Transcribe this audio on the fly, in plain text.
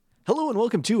Hello and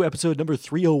welcome to episode number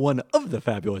 301 of the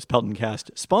Fabulous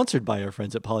Peltoncast, sponsored by our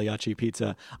friends at Pagliacci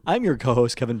Pizza. I'm your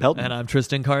co-host, Kevin Pelton. And I'm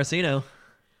Tristan Carcino.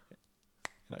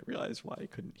 And I realized why I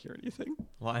couldn't hear anything.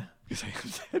 Why? Because I have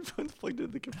the headphones plugged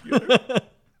into the computer.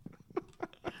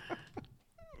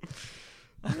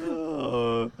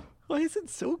 Why is it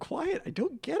so quiet? I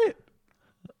don't get it.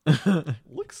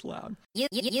 Looks loud. You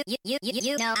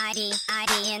know ID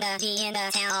in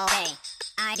the town all day.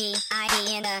 ID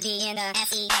in the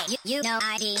SEA. You know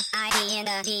ID in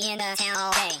the town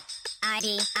all day.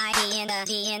 ID in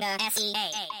the SEA.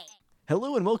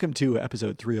 Hello and welcome to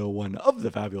episode 301 of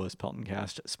the Fabulous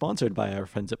Peltoncast, sponsored by our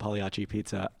friends at Pagliacci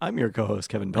Pizza. I'm your co-host,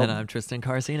 Kevin Pelton. And I'm Tristan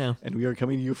Carcino. And we are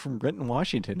coming to you from Renton,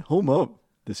 Washington, home of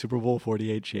the Super Bowl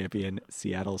 48 champion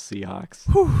Seattle Seahawks.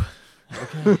 Whew.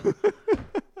 Okay.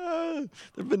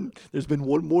 There's been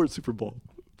one more Super Bowl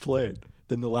played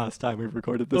than the last time we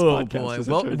recorded this podcast.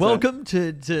 Oh boy! Welcome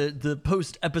to the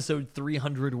post episode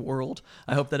 300 world.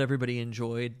 I hope that everybody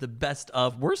enjoyed the best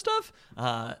of, worst of,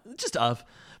 just of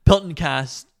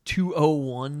Peltoncast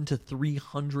 201 to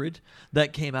 300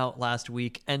 that came out last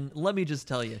week. And let me just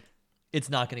tell you, it's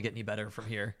not going to get any better from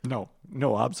here. No,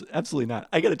 absolutely not.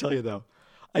 I got to tell you though,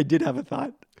 I did have a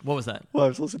thought. What was that? Well, I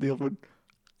was listening to the other one.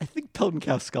 I think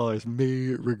Peltoncast scholars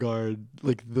may regard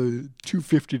like the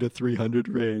 250 to 300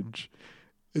 range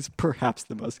as perhaps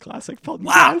the most classic Peltoncast.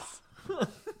 Wow!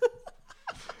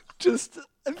 Just,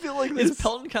 I feel like Is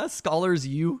Peltoncast scholars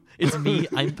you? It's me.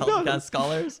 I'm Peltoncast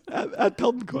scholars. At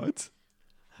Pelton Quotes.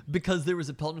 Because there was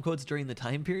a Pelton Quotes during the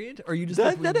time period? Or you just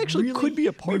that actually could be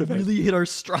a part of it. Really hit our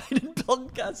stride in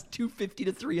Peltoncast 250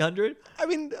 to 300? I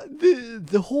mean,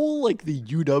 the whole like the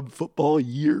UW football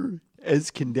year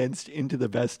as condensed into the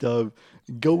best of,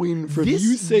 going from this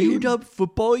you saying UW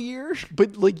football year,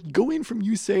 but like going from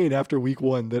you saying after week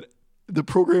one that the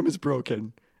program is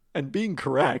broken and being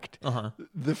correct,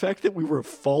 the fact that we were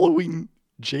following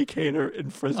Jake Haener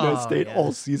in Fresno State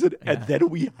all season, and then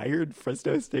we hired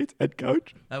Fresno State's head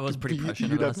coach. That was pretty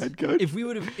prescient of us. Head coach. If we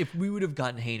would have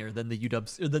gotten Haener, then the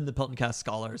Peltoncast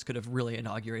scholars could have really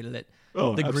inaugurated it.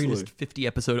 Oh, the absolutely. Greatest 50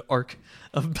 episode arc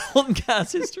of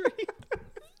Peltoncast history.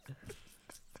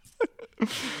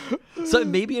 So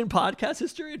maybe in podcast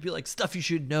history, it'd be like stuff you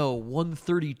should know.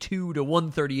 132 to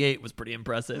 138 was pretty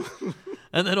impressive.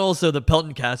 And then also the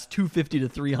Peltoncast 250 to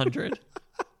 300.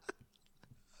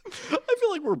 I feel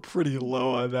like we're pretty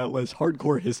low on that list.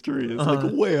 Hardcore history is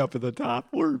like way up at the top.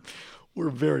 We're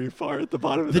very far at the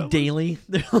bottom of the that daily.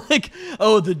 They're like,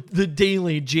 oh, the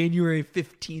daily, January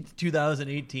 15th,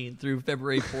 2018 through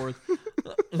February 4th.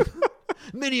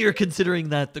 Many are considering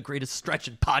that the greatest stretch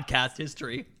in podcast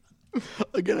history.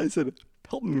 Again, I said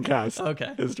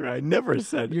Peltoncast history. I never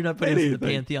said you're not putting us in the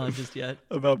anything pantheon just yet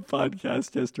about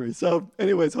podcast history. So,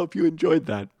 anyways, hope you enjoyed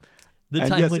that. The and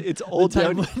time yes, when it's all the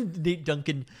time down. when Nate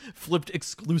Duncan flipped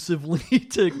exclusively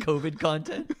to COVID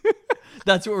content.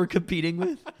 That's what we're competing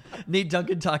with. Nate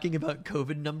Duncan talking about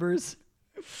COVID numbers.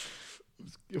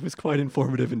 It was quite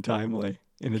informative and timely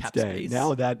in its day. Space.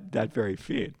 Now that very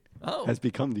feed has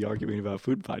become the Arguing About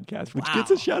Food podcast, which gets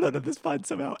a shout out of this pod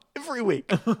somehow every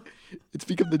week. It's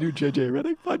become the new JJ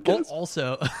Redick podcast.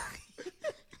 Also,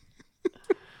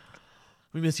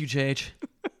 we miss you, JH.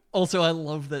 Also, I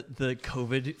love that the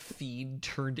COVID feed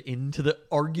turned into the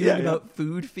Arguing About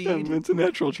Food feed. It's a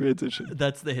natural transition.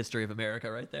 That's the history of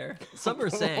America right there. Some are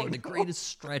saying the greatest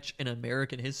stretch in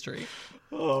American history.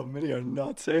 Oh, many are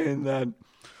not saying that.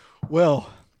 Well,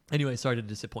 anyway, sorry to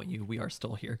disappoint you. We are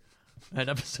still here at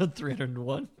episode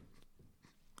 301.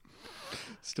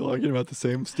 Still arguing about the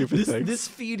same stupid things. This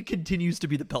feed continues to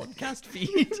be the Peltoncast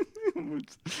feed.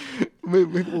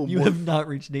 Maybe You have not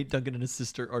reached Nate Duncan and his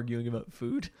sister arguing about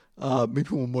food. Maybe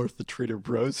we'll morph the Trader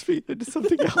Bros feed into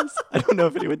something else. I don't know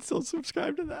if anyone's still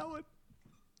subscribed to that one.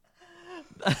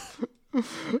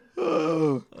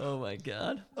 Oh my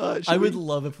god! I would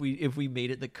love if we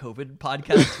made it the COVID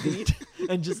podcast feed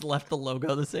and just left the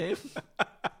logo the same.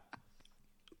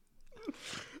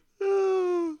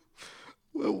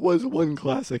 It was one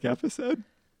classic episode.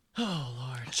 Oh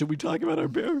Lord! Should we talk about our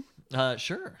beer?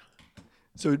 Sure.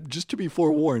 So just to be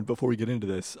forewarned before we get into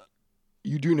this,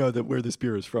 you do know that where this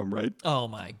beer is from, right? Oh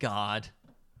my god!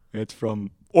 It's from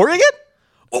Oregon.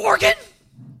 Oregon.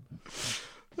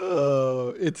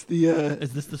 It's the.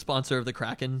 Is this the sponsor of the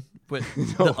Kraken? With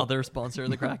the other sponsor of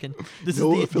the Kraken? This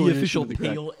No is the official affiliation with the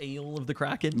pale ale of the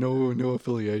Kraken. No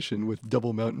affiliation with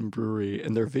Double Mountain Brewery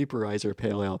and their Vaporizer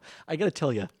Pale Ale. I got to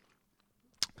tell you.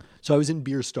 So I was in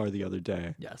Beer Star the other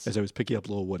day. Yes. As I was picking up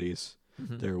Little Woodies,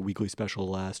 their weekly special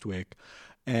last week,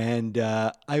 and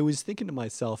I was thinking to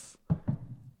myself,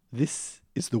 this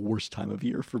is the worst time of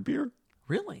year for beer.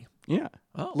 Really? Yeah.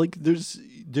 Oh. Like there's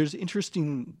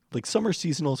interesting, like summer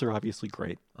seasonals are obviously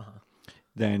great.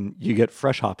 Then you get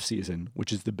fresh hop season,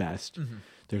 which is the best.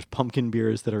 There's pumpkin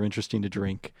beers that are interesting to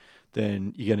drink.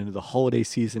 Then you get into the holiday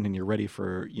season and you're ready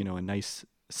for, a nice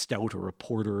stout or a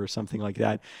porter or something like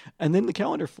that. And then the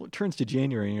calendar turns to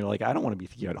January and you're like, I don't want to be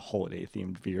thinking about holiday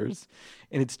themed beers.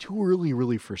 And it's too early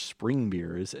really for spring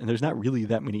beers. And there's not really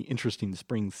that many interesting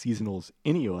spring seasonals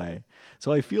anyway.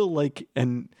 So I feel like,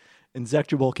 and Zach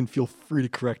Jabal can feel free to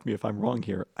correct me if I'm wrong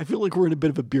here, I feel like we're in a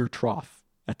bit of a beer trough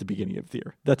at the beginning of the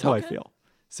year. That's how I feel.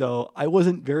 So I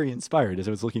wasn't very inspired as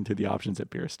I was looking through the options at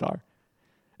Beer Star,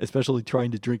 especially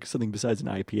trying to drink something besides an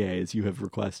IPA, as you have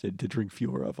requested to drink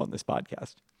fewer of on this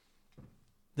podcast.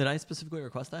 Did I specifically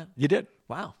request that? You did.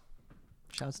 Wow.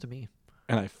 Shouts to me.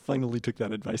 And I finally took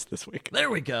that advice this week. There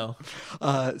we go.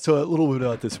 So a little bit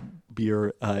about this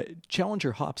beer.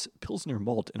 Challenger hops, Pilsner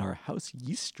malt, and our house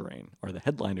yeast strain are the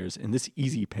headliners in this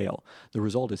easy pale. The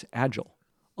result is agile,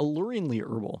 alluringly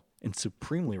herbal, and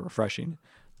supremely refreshing.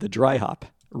 The dry hop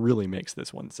really makes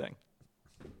this one sing.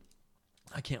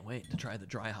 I can't wait to try the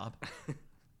dry hop.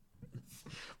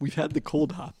 We've had the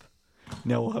cold hop.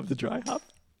 Now we'll have the dry hop.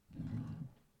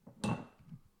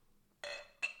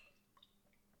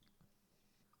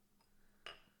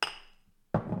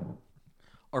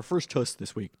 Our first toast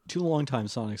this week to longtime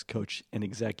Sonics coach and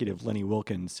executive Lenny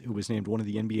Wilkens, who was named one of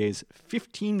the NBA's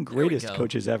 15 greatest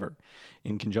coaches ever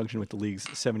in conjunction with the league's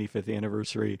 75th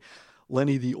anniversary.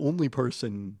 Lenny, the only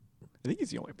person, I think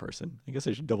he's the only person, I guess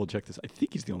I should double check this. I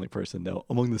think he's the only person, though,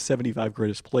 among the 75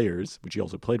 greatest players, which he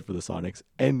also played for the Sonics,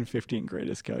 and 15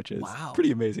 greatest coaches. Wow.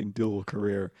 Pretty amazing dual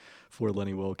career for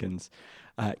Lenny Wilkens.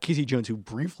 Casey Jones, who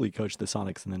briefly coached the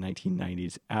Sonics in the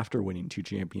 1990s after winning 2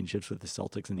 championships with the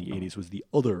Celtics in the 80s, was the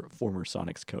other former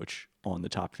Sonics coach on the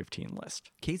top 15 list.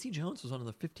 Casey Jones was one of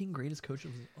the 15 greatest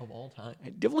coaches of all time. I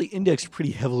definitely indexed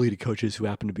pretty heavily to coaches who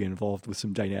happen to be involved with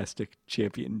some dynastic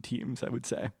champion teams, I would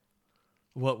say.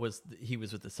 He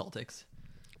was with the Celtics?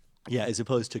 Yeah, as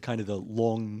opposed to kind of the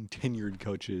long-tenured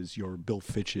coaches, your Bill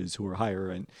Fitches, who were higher,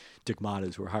 and Dick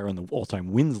Matas, who were higher on the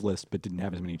all-time wins list, but didn't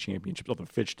have as many championships. Although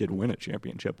Fitch did win a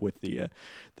championship with the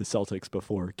Celtics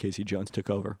before Casey Jones took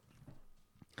over.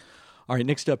 All right,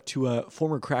 next up to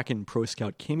former Kraken pro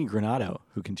scout Cami Granado,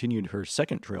 who continued her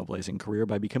second trailblazing career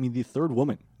by becoming the third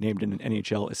woman named an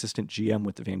NHL assistant GM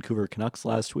with the Vancouver Canucks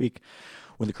last week.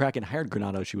 When the Kraken hired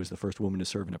Granado, she was the first woman to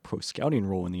serve in a pro scouting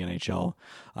role in the NHL.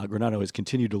 Granado has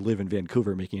continued to live in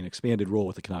Vancouver, making an expanded role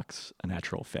with the Canucks a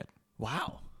natural fit.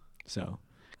 Wow. So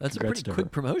that's a pretty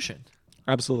quick promotion.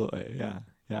 Absolutely, yeah.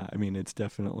 Yeah, I mean, it's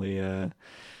definitely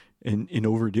in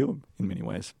overdue in many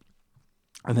ways.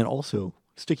 And then also,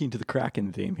 sticking to the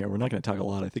Kraken theme here, we're not going to talk a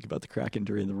lot, I think, about the Kraken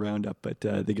during the roundup, but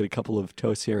they get a couple of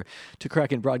toasts here to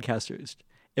Kraken broadcasters.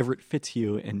 Everett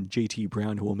Fitzhugh and JT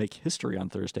Brown, who will make history on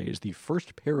Thursday, is the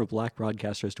first pair of black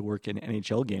broadcasters to work an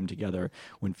NHL game together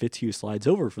when Fitzhugh slides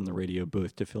over from the radio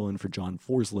booth to fill in for John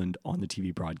Forsland on the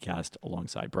TV broadcast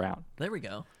alongside Brown. There we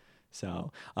go.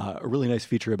 So a really nice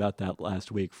feature about that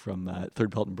last week from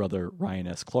third Pelton brother Ryan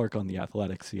S. Clark on The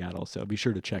Athletic Seattle. So be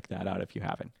sure to check that out if you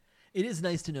haven't. It is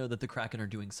nice to know that the Kraken are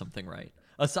doing something right.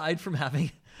 Aside from having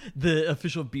the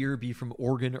official beer be from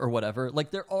Oregon or whatever,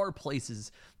 like there are places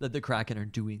that the Kraken are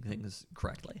doing things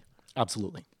correctly.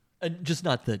 Absolutely. And just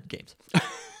not the games.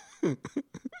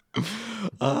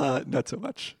 Not so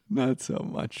much. Not so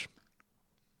much.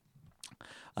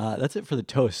 That's it for the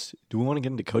toast. Do we want to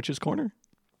get into Coach's Corner?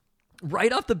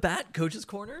 Right off the bat, Coach's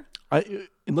Corner?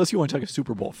 Unless you want to talk a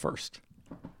Super Bowl first.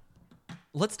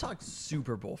 Let's talk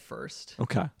Super Bowl first.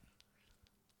 Okay.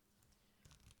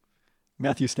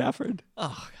 Matthew Stafford.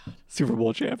 Oh, God. Super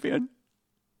Bowl champion.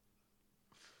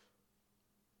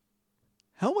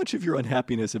 How much of your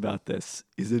unhappiness about this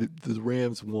is that the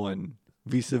Rams won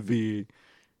vis-a-vis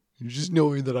just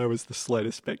knowing that I was the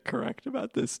slightest bit correct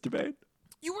about this debate?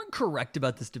 You weren't correct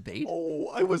about this debate. Oh,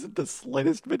 I wasn't the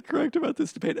slightest bit correct about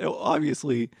this debate.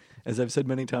 Obviously, as I've said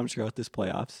many times throughout this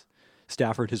playoffs,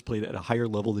 Stafford has played at a higher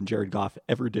level than Jared Goff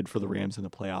ever did for the Rams in the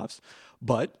playoffs.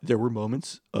 But there were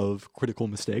moments of critical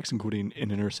mistakes, including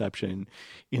an interception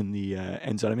in the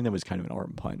end zone. I mean, that was kind of an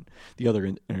arm punt. The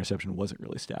other interception wasn't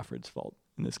really Stafford's fault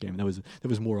in this game. That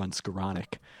was more on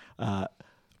Skoranek.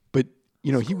 But,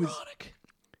 you know,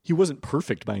 he wasn't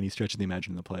perfect by any stretch of the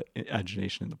imagination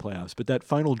in the playoffs. But that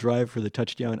final drive for the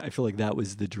touchdown, I feel like that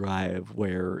was the drive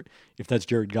where, if that's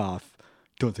Jared Goff,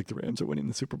 don't think the Rams are winning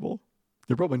the Super Bowl.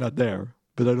 They're probably not there,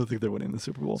 but I don't think they're winning the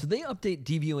Super Bowl. So they update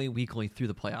DVOA weekly through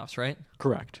the playoffs, right?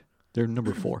 Correct. They're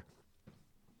number 4.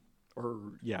 Or,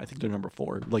 yeah, I think they're number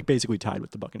 4. Like, basically tied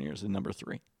with the Buccaneers in number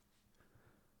 3.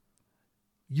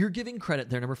 You're giving credit.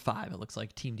 They're number 5, it looks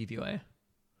like, Team DVOA.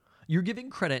 You're giving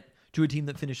credit to a team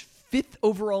that finished 5th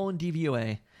overall in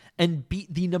DVOA and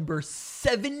beat the number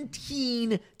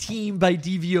 17 team by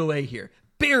DVOA here.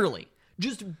 Barely.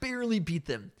 Just barely beat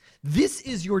them. This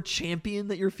is your champion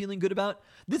that you're feeling good about?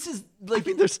 This is like... I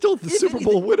mean, they're still the Super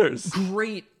Bowl winners.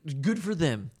 Great. Good for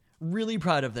them. Really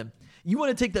proud of them. You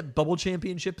want to take that bubble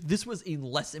championship? This was a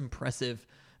less impressive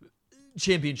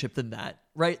championship than that,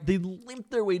 right? They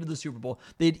limped their way to the Super Bowl.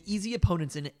 They had easy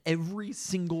opponents in every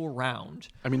single round.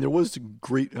 I mean, there was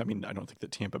great... I mean, I don't think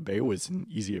that Tampa Bay was an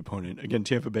easy opponent. Again,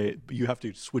 Tampa Bay, you have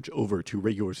to switch over to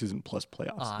regular season plus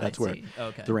playoffs. That's where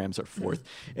the Rams are 4th.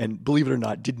 And believe it or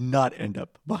not, did not end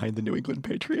up behind the New England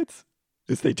Patriots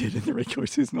as they did in the regular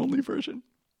season only version.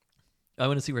 I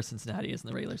want to see where Cincinnati is in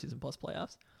the regular season plus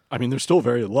playoffs. I mean, they're still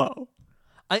very low.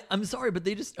 I'm sorry, but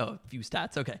they just... Oh, a few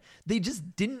stats. Okay. They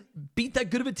just didn't beat that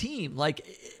good of a team. Like...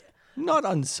 Not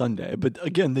on Sunday, but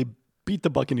again, they beat the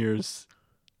Buccaneers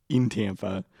in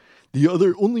Tampa. The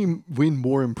only win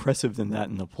more impressive than that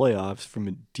in the playoffs from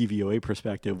a DVOA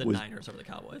perspective was... The Niners over the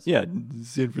Cowboys. Yeah,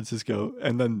 San Francisco.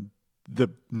 And then the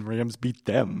Rams beat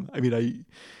them. I mean,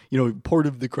 part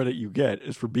of the credit you get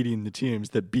is for beating the teams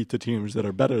that beat the teams that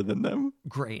are better than them.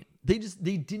 Great.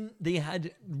 They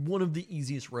had one of the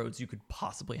easiest roads you could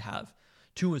possibly have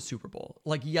to a Super Bowl.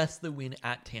 Like, yes, the win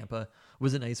at Tampa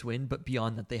was a nice win, but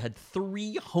beyond that, they had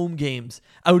 3 home games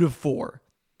out of 4.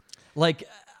 Like,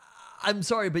 I'm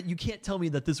sorry, but you can't tell me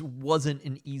that this wasn't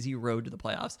an easy road to the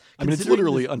playoffs. I mean, it's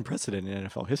literally unprecedented in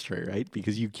NFL history, right?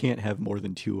 Because you can't have more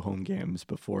than 2 home games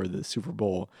before the Super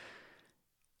Bowl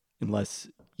unless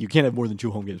you can't have more than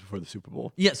 2 home games before the Super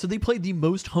Bowl. Yeah, so they played the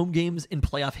most home games in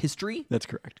playoff history. That's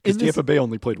correct. Because Tampa Bay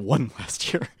only played 1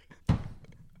 last year.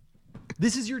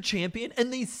 This is your champion,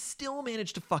 and they still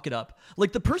managed to fuck it up.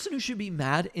 Like, the person who should be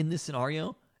mad in this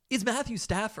scenario is Matthew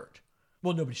Stafford.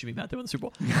 Well, nobody should be mad they won the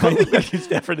Super Bowl. Matthew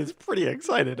Stafford is pretty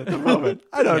excited at the moment.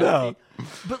 I don't know.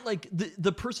 But like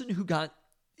the person who got,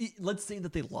 let's say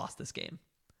that they lost this game.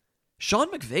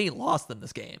 Sean McVay lost them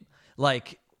this game.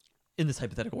 Like, in this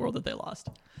hypothetical world that they lost.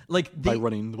 Like, by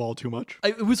running the ball too much?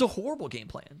 It was a horrible game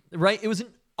plan, right? It was an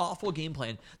awful game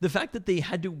plan. The fact that they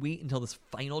had to wait until this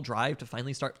final drive to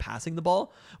finally start passing the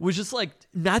ball was just like,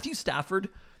 Matthew Stafford,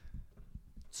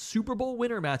 Super Bowl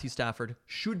winner Matthew Stafford,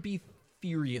 should be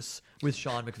furious with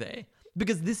Sean McVay,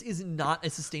 because this is not a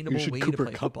sustainable way to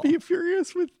play football. Be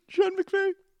furious with Sean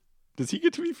McVay? Does he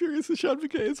get to be furious with Sean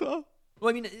McVay as well? Well,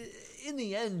 I mean, in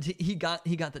the end, he got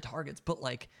the targets, but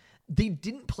like, they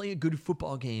didn't play a good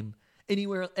football game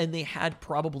anywhere, and they had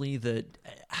probably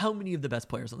how many of the best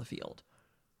players on the field?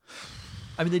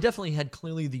 I mean, they definitely had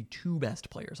clearly the 2 best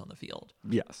players on the field.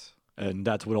 Yes. And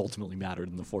that's what ultimately mattered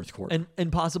in the fourth quarter.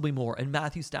 And possibly more. And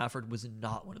Matthew Stafford was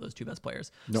not one of those 2 best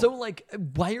players. No. So, like,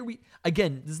 why are we...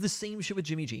 Again, this is the same shit with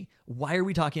Jimmy G. Why are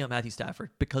we talking about Matthew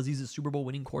Stafford? Because he's a Super Bowl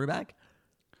winning quarterback?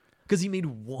 Because he made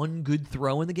 1 good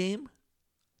throw in the game?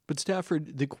 But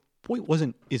Stafford... The point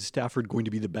wasn't, is Stafford going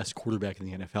to be the best quarterback in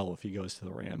the NFL if he goes to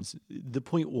the Rams? The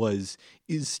point was,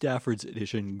 is Stafford's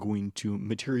addition going to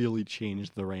materially change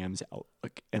the Rams'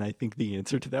 outlook? And I think the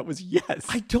answer to that was yes.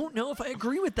 I don't know if I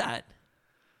agree with that.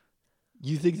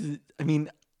 You think that, I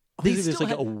mean, they still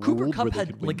had, Cooper Kupp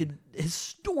had like a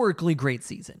historically great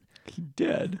season. He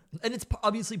did. And it's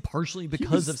obviously partially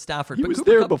because of Stafford. He but was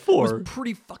Cooper there Kupp before. Was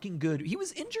pretty fucking good. He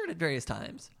was injured at various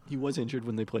times. He was injured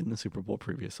when they played in the Super Bowl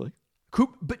previously.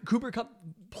 But Cooper Kupp,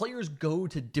 players go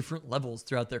to different levels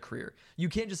throughout their career. You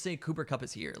can't just say Cooper Kupp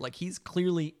is here. Like, he's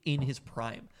clearly in his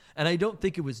prime. And I don't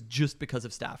think it was just because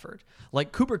of Stafford.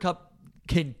 Like, Cooper Kupp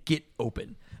can get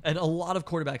open. And a lot of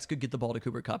quarterbacks could get the ball to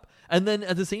Cooper Kupp. And then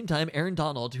at the same time, Aaron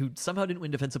Donald, who somehow didn't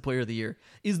win Defensive Player of the Year,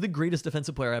 is the greatest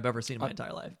defensive player I've ever seen in my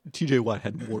entire life. TJ Watt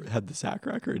had the sack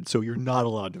record, so you're not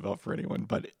allowed to vote for anyone.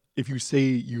 But if you say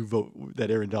you vote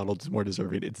that Aaron Donald is more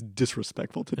deserving, it's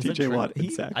disrespectful to TJ Watt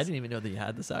and sacks. I didn't even know that he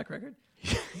had the sack record.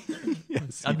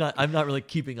 Yes, I'm not really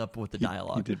keeping up with the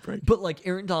dialogue. He did break. But like,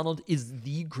 Aaron Donald is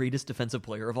the greatest defensive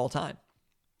player of all time.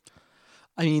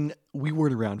 I mean, we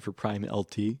weren't around for prime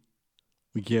LT.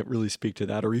 We can't really speak to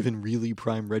that, or even really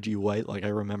prime Reggie White. Like, I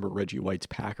remember Reggie White's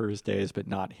Packers days, but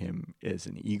not him as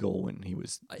an Eagle when he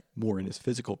was more in his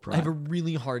physical prime. I have a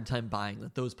really hard time buying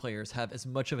that those players have as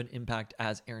much of an impact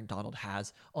as Aaron Donald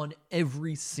has on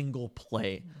every single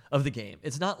play of the game.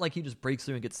 It's not like he just breaks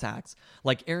through and gets sacks.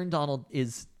 Like, Aaron Donald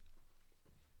is,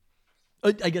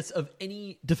 I guess, of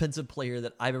any defensive player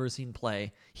that I've ever seen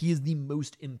play, he is the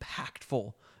most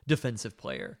impactful defensive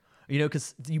player. You know,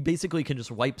 because you basically can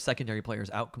just wipe secondary players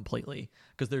out completely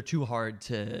because they're too hard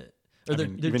to, Or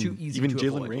they're too easy even to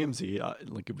Jalen avoid. Ramsey,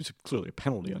 it was clearly a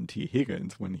penalty on T.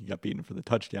 Higgins when he got beaten for the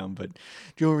touchdown, but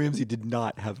Jalen Ramsey did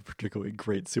not have a particularly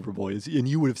great Super Bowl. And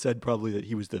you would have said probably that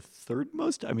he was the third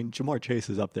most. I mean, Jamar Chase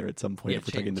is up there at some point if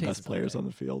we're taking the best players on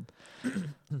the field.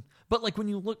 But like when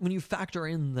you factor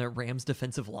in the Rams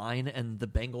defensive line and the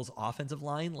Bengals offensive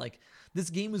line, like this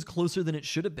game was closer than it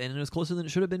should have been, and it was closer than it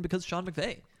should have been because Sean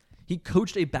McVay. He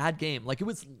coached a bad game. Like it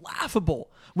was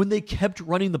laughable when they kept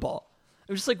running the ball.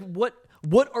 It was just like,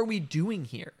 what are we doing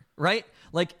here? Right?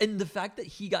 Like, and the fact that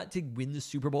he got to win the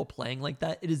Super Bowl playing like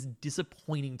that, it is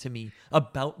disappointing to me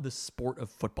about the sport of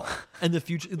football and the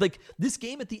future. Like this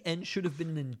game at the end should have been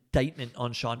an indictment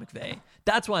on Sean McVay.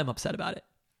 That's why I'm upset about it.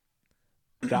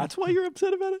 That's why you're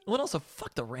upset about it? Well, also,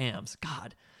 fuck the Rams.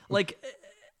 God. Like,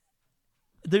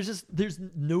 there's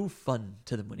no fun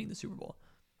to them winning the Super Bowl.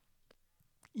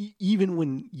 Even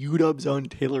when UW's own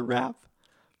Taylor Rapp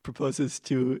proposes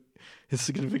to his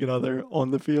significant other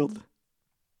on the field?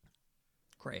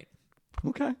 Great.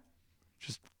 Okay.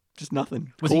 Just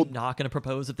nothing. Was he not going to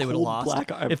propose if they would have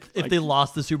lost? If they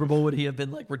lost the Super Bowl, would he have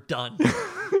been like, we're done.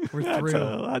 We're through.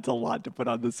 That's a lot to put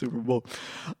on the Super Bowl.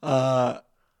 I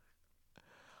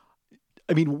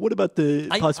mean, what about the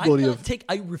possibility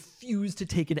I refuse to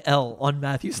take an L on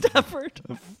Matthew Stafford.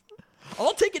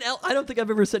 I'll take an L. I don't think I've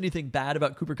ever said anything bad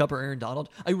about Cooper Kupp or Aaron Donald.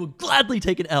 I will gladly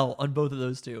take an L on both of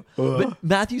those two. But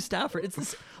Matthew Stafford, it's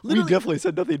this. We definitely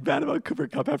said nothing bad about Cooper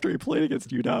Kupp after he played against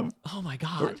UW. Oh my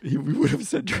God. We would have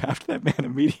said draft that man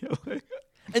immediately.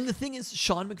 And the thing is,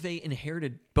 Sean McVay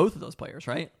inherited both of those players,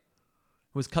 right?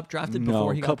 Was Kupp drafted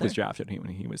before he got there? Kupp was drafted when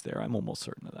he was there. I'm almost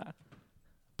certain of that.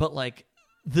 But like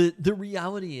the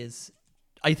reality is,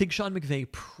 I think Sean McVay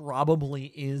probably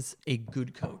is a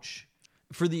good coach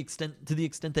to the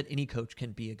extent that any coach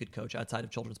can be a good coach outside of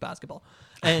children's basketball.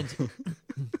 And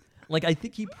like I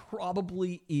think he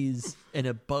probably is an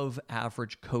above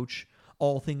average coach,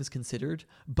 all things considered,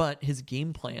 but his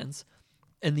game plans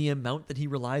and the amount that he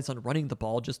relies on running the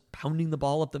ball, just pounding the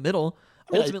ball up the middle,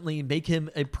 ultimately make him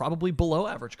a probably below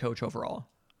average coach overall.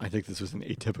 I think this was an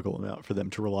atypical amount for them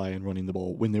to rely on running the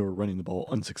ball when they were running the ball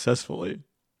unsuccessfully.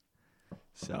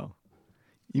 So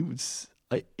it was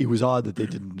odd that they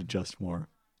didn't adjust more,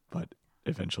 but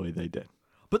eventually they did.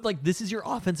 But like, this is your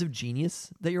offensive genius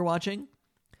that you're watching.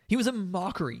 He was a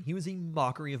mockery. He was a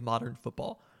mockery of modern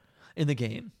football in the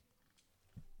game.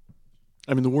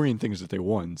 I mean, the worrying thing is that they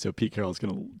won, so Pete Carroll's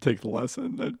going to take the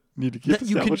lesson. I need to keep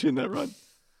establishing that run.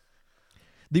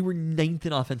 They were 9th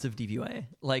in offensive DVOA,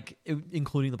 like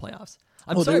including the playoffs.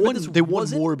 They won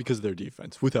more because of their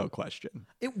defense, without question.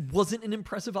 It wasn't an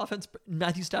impressive offense.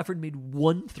 Matthew Stafford made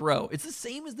one throw. It's the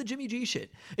same as the Jimmy G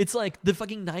shit. It's like the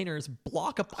fucking Niners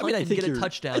block a punt and get a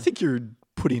touchdown. I think you're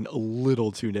putting a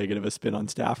little too negative a spin on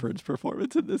Stafford's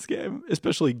performance in this game,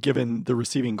 especially given the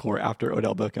receiving core after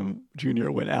Odell Beckham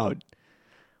Jr. went out,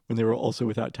 when they were also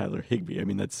without Tyler Higbee. I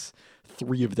mean, that's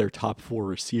 3 of their top 4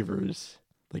 receivers.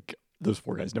 Like, those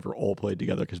 4 guys never all played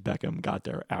together because Beckham got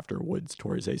there after Woods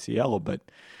tore his ACL, but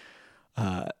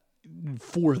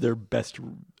 4 of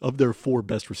their 4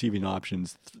 best receiving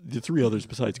options, the 3 others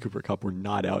besides Cooper Kupp were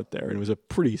not out there, and it was a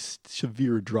pretty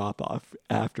severe drop off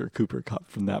after Cooper Kupp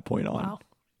from that point on. Wow.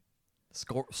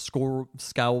 Scoronic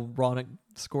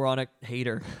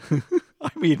hater. I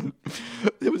mean,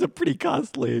 it was a pretty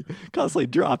costly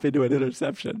drop into an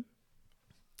interception.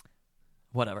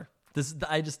 Whatever.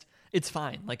 It's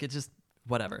fine. Like, it's just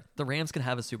whatever. The Rams can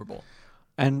have a Super Bowl.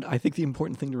 And I think the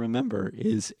important thing to remember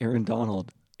is Aaron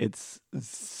Donald. It's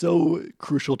so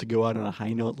crucial to go out on a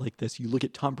high note like this. You look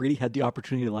at Tom Brady had the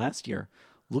opportunity last year.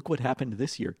 Look what happened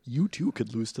this year. You too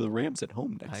could lose to the Rams at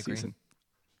home next season.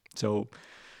 So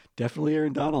definitely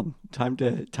Aaron Donald. Time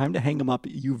to hang him up.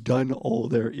 You've done all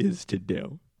there is to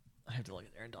do. I have to look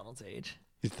at Aaron Donald's age.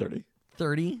 He's 30.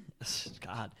 30?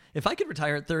 God. If I could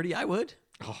retire at 30, I would.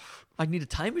 Oh. I'd need a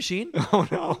time machine. Oh,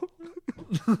 no.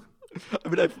 I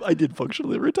mean, I did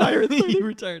functionally retire at 30. You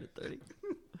retired at 30.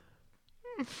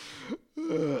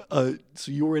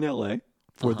 So you were in LA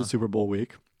for the Super Bowl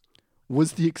week.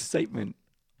 Was the excitement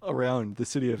around the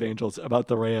City of Angels about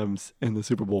the Rams and the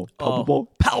Super Bowl palpable?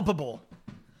 Oh, palpable.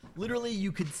 Literally,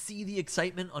 you could see the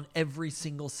excitement on every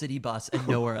single city bus and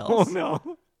nowhere else. Oh,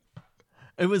 no.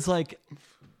 It was like,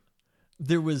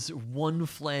 there was one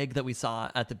flag that we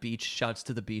saw at the beach. Shouts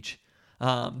to the beach.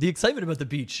 The excitement about the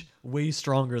beach, way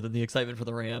stronger than the excitement for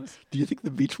the Rams. Do you think the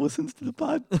beach listens to the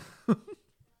pod?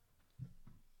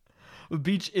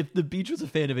 If the beach was a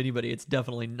fan of anybody, it's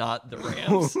definitely not the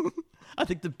Rams. I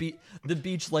think the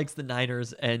beach likes the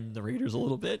Niners and the Raiders a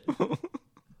little bit.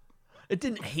 It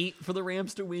didn't hate for the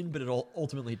Rams to win, but it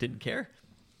ultimately didn't care.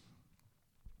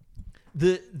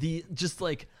 The just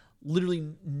like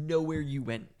literally nowhere you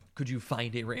went could you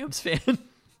find a Rams fan.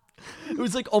 It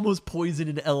was like almost poison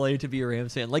in LA to be a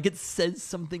Rams fan. Like, it says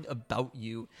something about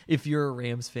you if you're a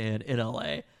Rams fan in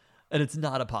LA, and it's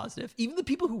not a positive. Even the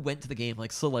people who went to the game,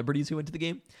 like celebrities who went to the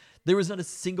game, there was not a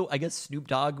single, I guess Snoop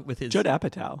Dogg with his... Judd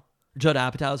Apatow. Judd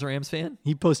Apatow's a Rams fan?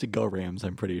 He posted Go Rams,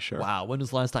 I'm pretty sure. Wow, when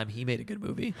was the last time he made a good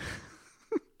movie?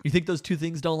 You think those two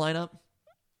things don't line up?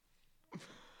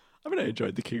 I mean, I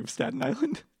enjoyed The King of Staten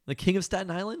Island. The King of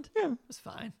Staten Island? Yeah. It was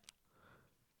fine.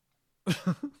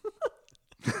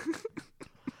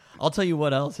 I'll tell you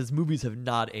what else. His movies have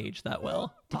not aged that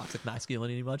well. Toxic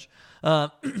masculinity much.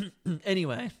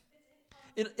 Anyway,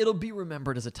 it'll be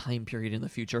remembered as a time period in the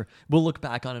future. We'll look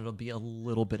back on it. It'll be a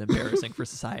little bit embarrassing for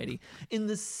society. In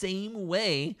the same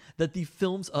way that the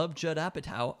films of Judd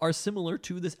Apatow are similar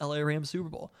to this LA Rams Super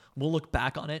Bowl. We'll look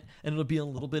back on it, and it'll be a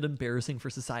little bit embarrassing for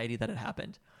society that it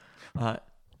happened.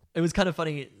 It was kind of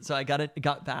funny. So I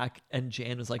got back, and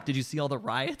Jan was like, "Did you see all the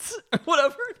riots or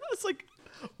whatever?" And I was like,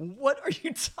 "What are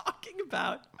you talking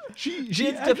about?" Jan's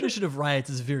definition of riots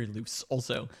is very loose.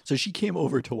 Also, so she came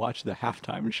over to watch the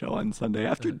halftime show on Sunday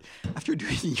after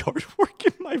doing yard work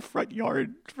in my front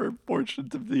yard for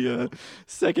portions of the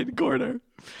second quarter,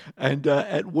 and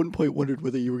at one point wondered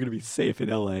whether you were going to be safe in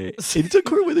LA. It took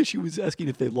her whether she was asking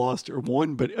if they lost or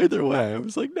won, but either way, I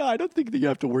was like, no, I don't think that you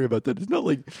have to worry about that. It's not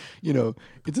like,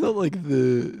 it's not like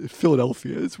the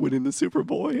Philadelphia is winning the Super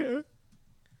Bowl here.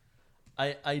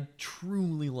 I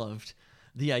truly loved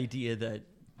the idea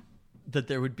that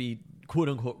there would be quote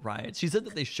unquote riots. She said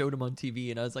that they showed them on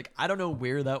TV, and I was like, I don't know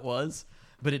where that was,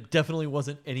 but it definitely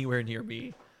wasn't anywhere near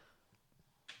me.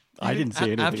 I didn't see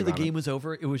anything after the about game it. was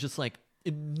over. It was just like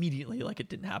immediately like it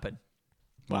didn't happen.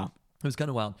 Wow, it was kind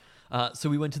of wild. So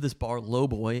we went to this bar, Low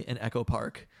Boy, in Echo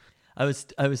Park. I was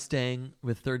staying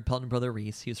with third Pelton brother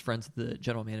Reese. He was friends with the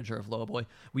general manager of Low Boy.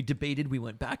 We debated. We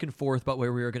went back and forth about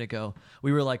where we were going to go.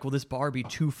 We were like, will this bar be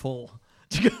too full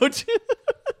to go to?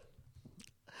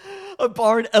 A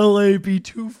bar in LA be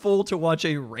too full to watch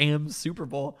a Rams Super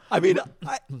Bowl? I mean,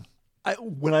 I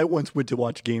when I once went to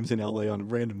watch games in LA on a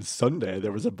random Sunday,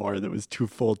 there was a bar that was too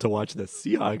full to watch the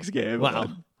Seahawks game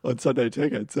on Sunday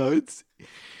ticket. So it's...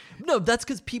 No, that's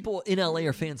because people in LA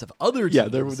are fans of other teams. Yeah,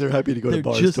 they're happy to go to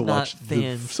bars just to not watch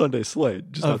fans the Sunday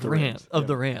slate, just not the Rams.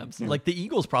 The Rams. Yeah. Like the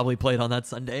Eagles probably played on that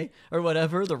Sunday or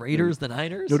whatever. The Raiders, the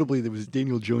Niners. Notably, there was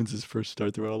Daniel Jones's first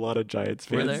start. There were a lot of Giants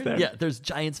fans there. Yeah, there's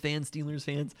Giants fans, Steelers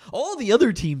fans. All the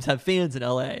other teams have fans in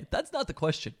LA. That's not the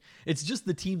question. It's just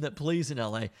the team that plays in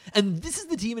LA. And this is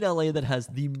the team in LA that has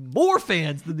the more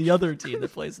fans than the other team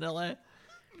that plays in LA.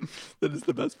 That is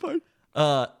the best part.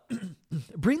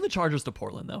 Bring the Chargers to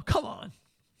Portland, though. Come on.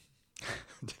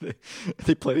 Are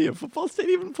they playing a football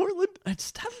stadium in Portland? I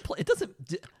just haven't played. It doesn't.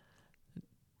 Do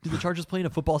the Chargers play in a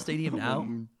football stadium now?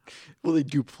 Well, they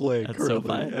do play at currently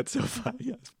SoFi? at SoFi.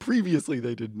 Yes, previously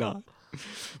they did not.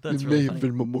 That's it really may funny.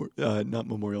 have been not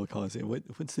Memorial Coliseum.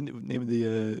 What's the name of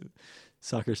the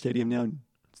soccer stadium now?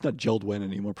 It's not Geldwen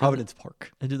anymore. Providence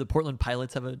Park. And do the Portland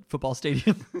Pilots have a football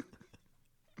stadium?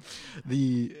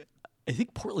 I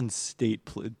think Portland State.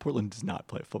 Portland does not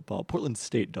play football. Portland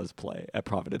State does play at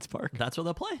Providence Park. That's where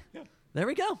they'll play. Yeah. There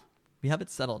we go. We have it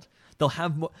settled. They'll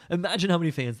have more. Imagine how many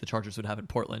fans the Chargers would have in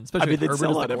Portland, especially with Herbert as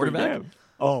the quarterback.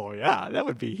 Oh yeah, that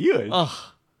would be huge.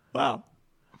 Oh, wow.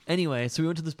 Anyway, so we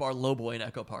went to this bar, Low Boy, in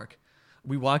Echo Park.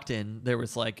 We walked in. There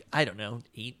was like, I don't know,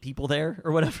 8 people there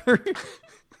or whatever.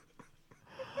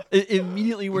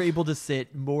 Immediately, we're able to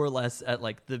sit more or less at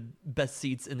like the best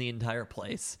seats in the entire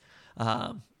place.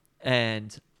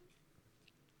 And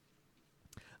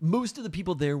most of the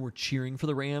people there were cheering for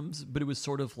the Rams, but it was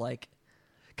sort of like,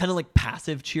 kind of like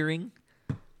passive cheering.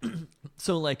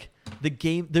 So like the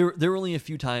game, there were only a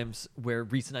few times where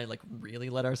Reese and I like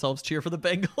really let ourselves cheer for the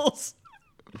Bengals.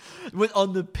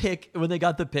 On the pick, when they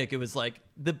got the pick, it was like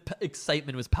the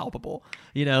excitement was palpable,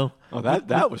 you know? Oh,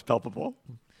 that was palpable.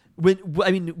 When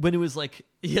it was like,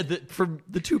 from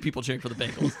the 2 people cheering for the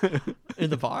Bengals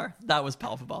in the bar, that was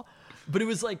palpable. But it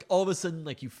was like all of a sudden,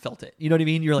 like you felt it. You know what I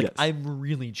mean? You're like, yes. I'm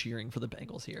really cheering for the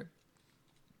Bengals here.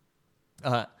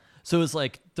 So it was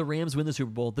like the Rams win the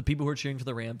Super Bowl. The people who are cheering for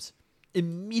the Rams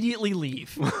immediately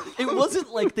leave. It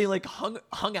wasn't like they like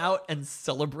hung out and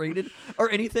celebrated or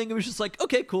anything. It was just like,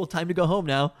 okay, cool, time to go home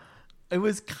now. It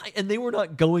was, and they were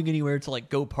not going anywhere to like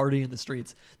go party in the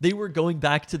streets. They were going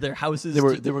back to their houses.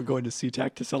 They were going to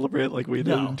SeaTac to celebrate like we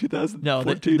did in 2014.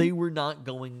 No, they were not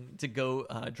going to go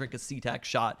drink a SeaTac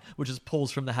shot, which is pulls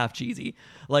from the half cheesy.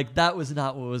 Like that was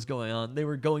not what was going on. They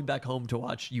were going back home to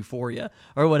watch Euphoria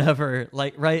or whatever.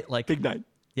 Like right, like big night.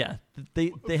 Yeah,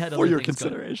 they had for other your things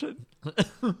consideration.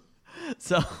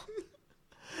 So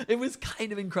It was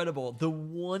kind of incredible. The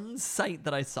one sight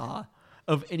that I saw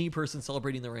of any person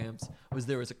celebrating the Rams was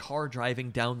there was a car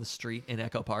driving down the street in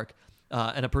Echo Park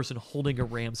and a person holding a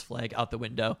Rams flag out the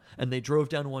window. And they drove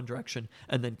down one direction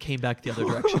and then came back the other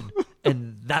direction.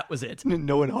 And that was it.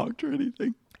 No one honked or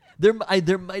anything? There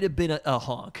might have been a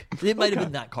honk. It might have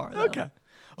been that car, though. Okay.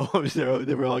 Oh,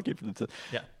 they were honking for themselves.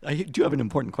 Yeah. I do have an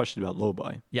important question about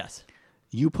Lowboy. Yes.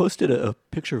 You posted a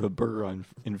picture of a burger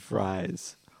and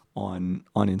fries on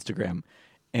Instagram.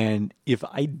 And if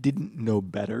I didn't know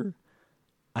better,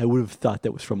 I would have thought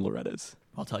that was from Loretta's.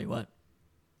 I'll tell you what.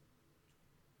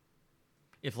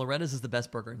 If Loretta's is the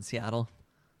best burger in Seattle,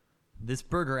 this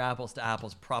burger, apples to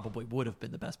apples, probably would have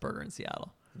been the best burger in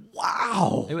Seattle.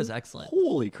 Wow. It was excellent.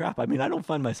 Holy crap. I mean, I don't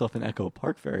find myself in Echo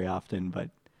Park very often, but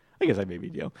I guess I maybe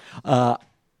do. I'm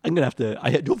going to have to...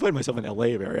 I don't find myself in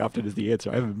LA very often is the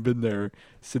answer. I haven't been there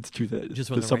since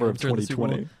the summer of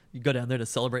 2020. You go down there to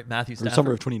celebrate Matthew Stafford. Or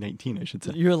summer of 2019, I should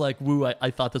say. You're like, woo, I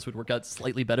thought this would work out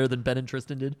slightly better than Ben and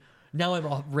Tristan did. Now I'm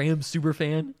a Rams super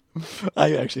fan.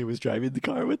 I actually was driving the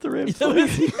car with the Rams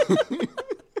flag.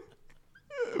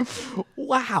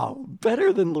 Wow.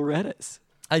 Better than Loretta's.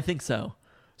 I think so.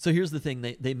 So here's the thing.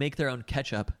 They make their own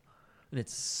ketchup, and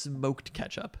it's smoked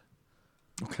ketchup.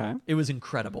 Okay. It was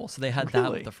incredible. So they had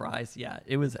that with the fries. Yeah,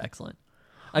 it was excellent.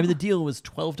 I mean, the deal was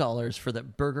 $12 for the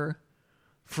burger,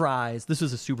 fries. This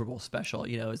was a Super Bowl special.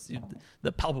 You know, it's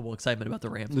the palpable excitement about the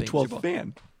Rams. The being Super 12th Bowl.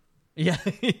 fan. Yeah.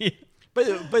 By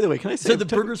the way, can I say... So the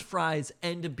burgers, fries,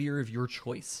 and a beer of your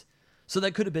choice. So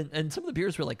that could have been... And some of the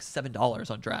beers were like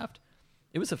 $7 on draft.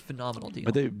 It was a phenomenal deal.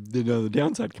 But the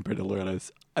downside compared to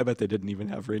Loretta's, I bet they didn't even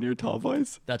have Rainier Tall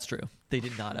Boys. That's true. They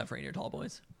did not have Rainier Tall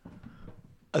Boys.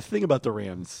 A thing about the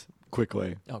Rams,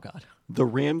 quickly. Oh, God. The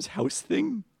Rams house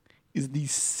thing is the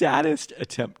saddest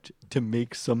attempt to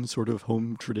make some sort of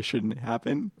home tradition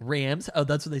happen. Rams? Oh,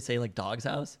 that's what they say, like Dog's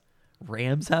House?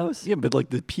 Rams House? Yeah, but like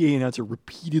the PA announcer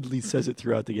repeatedly says it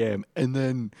throughout the game. And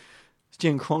then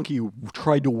Stan Kroenke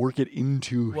tried to work it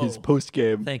into his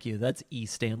post-game. Thank you. That's E.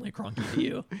 Stanley Kroenke to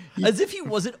you. As if he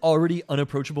wasn't already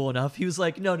unapproachable enough. He was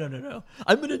like, no.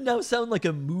 I'm going to now sound like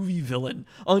a movie villain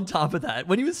on top of that.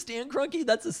 When he was Stan Kroenke,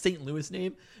 that's a St. Louis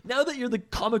name. Now that you're the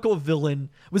comical villain,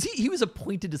 was he was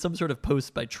appointed to some sort of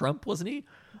post by Trump, wasn't he?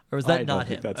 Or was that not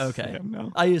him? Okay. Him,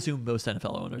 no. I assume most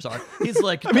NFL owners are. He's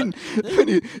like, I mean,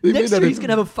 next year he's going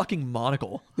to have a fucking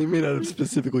monocle. They may not have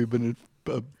specifically been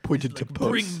appointed to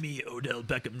post. Bring me Odell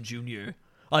Beckham Jr.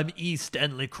 I'm E.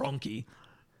 Stanley Kroenke.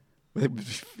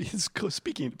 His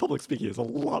public speaking is a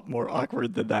lot more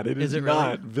awkward than that. It is it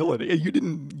not really?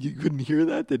 villain. You couldn't hear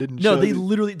that? They didn't No, show they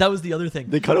literally, that was the other thing.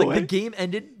 They cut away? The game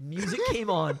ended, music came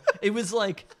on. It was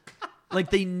like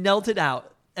they knelt it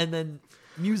out and then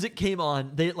music came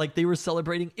on. They were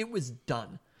celebrating. It was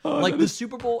done. The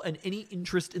Super Bowl and any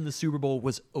interest in the Super Bowl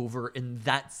was over in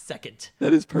that second.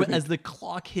 That is perfect. As the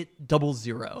clock hit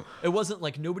 00. It wasn't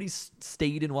like nobody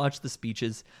stayed and watched the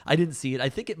speeches. I didn't see it. I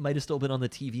think it might have still been on the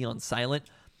TV on silent.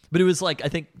 But it was like, I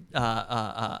think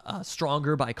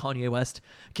Stronger by Kanye West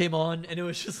came on. And it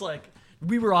was just like,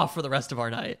 we were off for the rest of our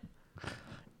night.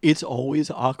 It's always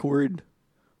awkward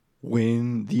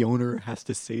when the owner has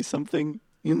to say something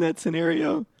in that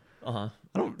scenario. Uh-huh.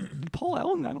 Paul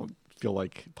Allen, I don't feel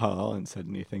like Paul Allen said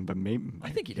anything, but maybe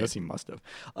I think he did. Yes, he must have.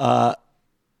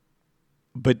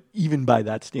 But even by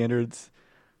that standards,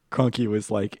 Kroenke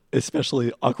was like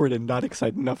especially awkward and not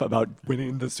excited enough about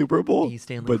winning the Super Bowl. E.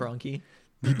 Stanley Kroenke.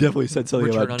 He definitely said something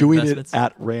Return about on doing investments. it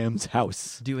at Rams'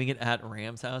 house. Doing it at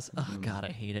Rams' house. Oh God,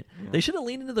 I hate it. Yeah. They should have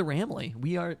leaned into the Ramley.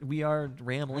 We are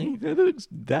Ramley.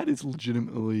 That is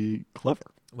legitimately clever.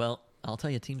 Well, I'll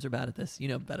tell you, teams are bad at this. You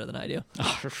know better than I do.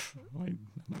 I'm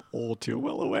all too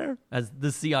well aware. As the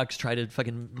Seahawks try to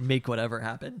fucking make whatever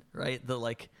happen, right?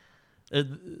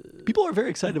 People are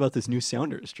very excited about this new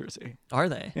Sounders jersey. Are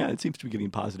they? Yeah, it seems to be getting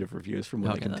positive reviews from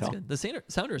what I can tell. Good. The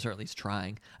Sounders are at least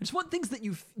trying. I just want things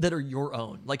that are your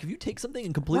own. Like if you take something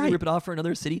and completely rip it off for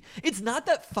another city, it's not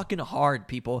that fucking hard,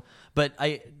 people. But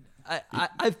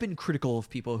I've been critical of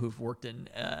people who've worked in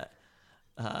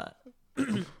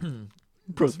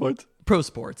pro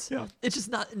sports. Yeah. It's just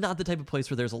not the type of place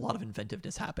where there's a lot of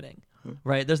inventiveness happening,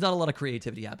 right? There's not a lot of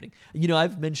creativity happening. You know,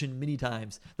 I've mentioned many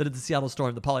times that at the Seattle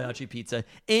Storm, the Pagliacci pizza,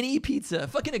 any pizza,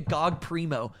 fucking Agog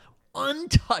Primo,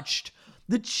 untouched.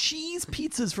 The cheese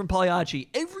pizzas from Pagliacci,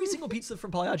 every single pizza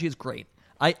from Pagliacci is great.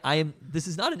 This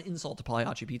is not an insult to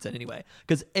Pagliacci pizza in any way,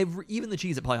 because even the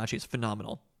cheese at Pagliacci is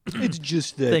phenomenal. It's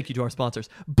just that. Thank you to our sponsors.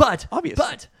 But obviously.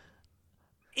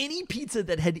 Any pizza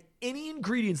that had any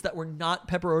ingredients that were not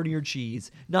pepperoni or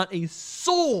cheese, not a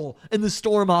soul in the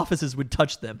Storm offices would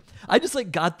touch them. I just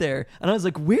got there and I was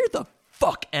like, where the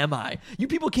fuck am I? You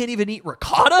people can't even eat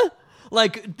ricotta?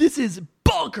 Like, this is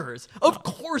bonkers. Of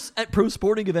course, at pro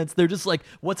sporting events, they're just like,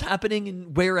 what's happening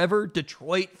in wherever,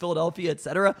 Detroit, Philadelphia,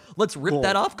 etc. Let's rip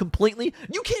that off completely.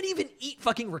 You can't even eat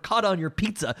fucking ricotta on your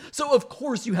pizza. So, of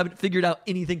course, you haven't figured out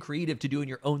anything creative to do in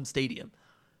your own stadium.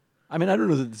 I mean, I don't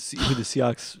know who the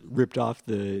Seahawks ripped off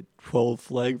the 12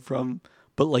 flag from,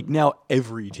 but like now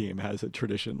every team has a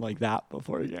tradition like that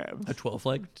before games. A 12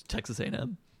 flag, Texas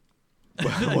A&M. Well,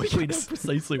 I think we know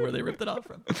precisely where they ripped it off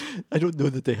from. I don't know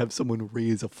that they have someone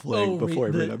raise a flag before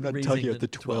every. I'm not talking about the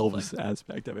 12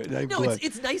 aspect of it. No,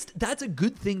 it's nice. That's a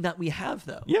good thing that we have,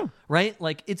 though. Yeah. Right?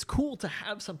 Like, it's cool to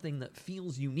have something that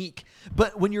feels unique.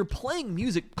 But when you're playing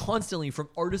music constantly from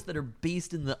artists that are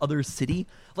based in the other city,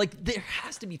 like, there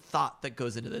has to be thought that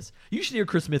goes into this. You should hear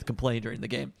Chris Smith complain during the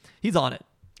game. He's on it.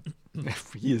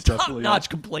 He is definitely top-notch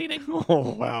complaining.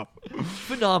 Oh, wow.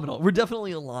 Phenomenal. We're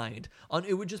definitely aligned on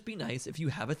it would just be nice if you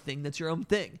have a thing that's your own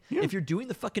thing. Yeah. If you're doing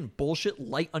the fucking bullshit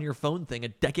light on your phone thing a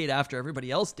decade after everybody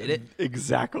else did it.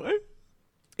 Exactly.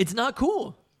 It's not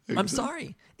cool. Exactly. I'm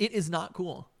sorry. It is not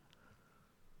cool.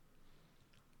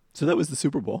 So that was the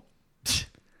Super Bowl.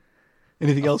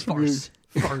 Anything else from your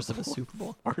farce of a Super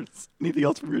Bowl? Farce. Anything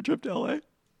else from your trip to LA? That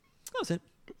was it.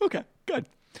 Okay, good.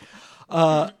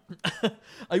 I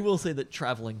will say that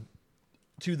traveling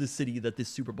to the city that this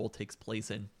Super Bowl takes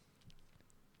place in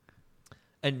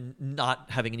and not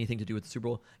having anything to do with the Super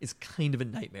Bowl is kind of a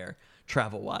nightmare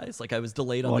travel-wise. Like, I was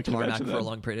delayed on the tarmac for a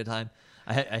long period of time.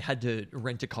 I had to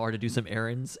rent a car to do some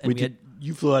errands. And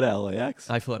you flew out of LAX?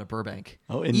 I flew out of Burbank.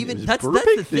 Oh, and even that's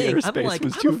the thing. I'm like,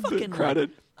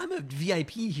 crowded. I'm a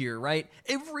VIP here, right?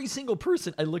 Every single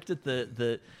person. I looked at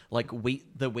the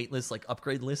wait list, like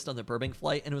upgrade list on the Burbank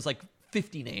flight, and it was like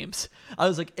 50 names. I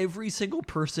was like, every single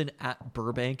person at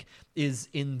Burbank is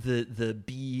in the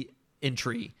B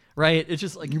entry, right? It's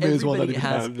just like everybody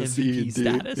has MVP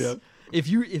status. Yeah. If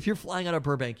you're flying out of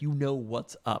Burbank, you know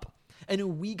what's up.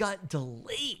 And we got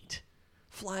delayed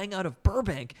flying out of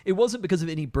Burbank. It wasn't because of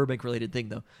any Burbank related thing,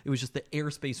 though. It was just the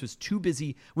airspace was too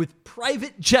busy with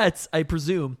private jets, I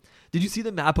presume. Did you see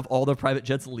the map of all the private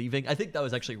jets leaving? I think that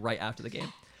was actually right after the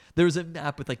game. There was a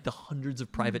map with like the hundreds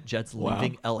of private jets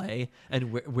leaving LA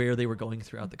and where they were going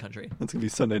throughout the country. That's going to be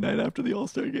Sunday night after the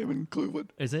All-Star game in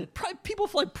Cleveland. Is it? People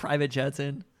fly private jets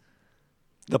in.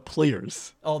 The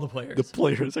players. All the players. The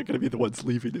players are going to be the ones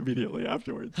leaving immediately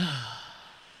afterwards.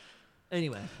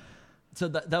 Anyway, so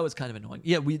that was kind of annoying.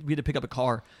 Yeah, we had to pick up a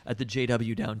car at the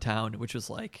JW downtown, which was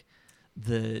like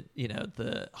the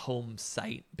home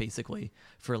site basically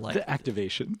for like the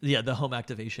activation. Yeah, the home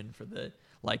activation for the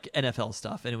like NFL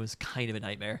stuff, and it was kind of a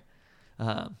nightmare.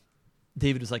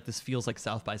 David was like, "This feels like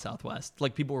South by Southwest."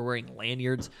 Like, people were wearing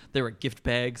lanyards, there were gift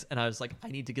bags, and I was like, "I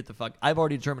need to get the fuck." I've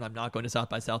already determined I'm not going to South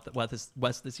by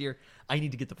Southwest this year. I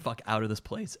need to get the fuck out of this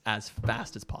place as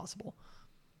fast as possible.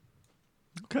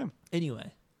 Okay.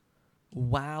 Anyway,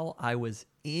 while I was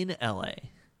in LA,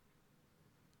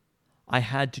 I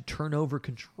had to turn over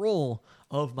control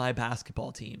of my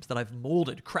basketball teams that I've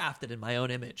molded, crafted in my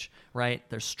own image, right?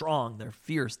 They're strong, they're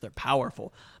fierce, they're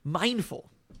powerful, mindful,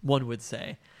 one would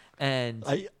say. And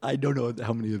I don't know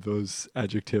how many of those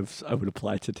adjectives I would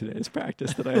apply to today's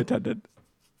practice that I attended.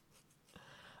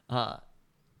 I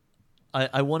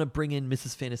want to bring in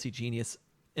Mrs. Fantasy Genius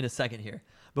in a second here.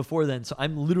 Before then, so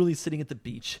I'm literally sitting at the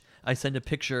beach. I send a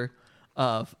picture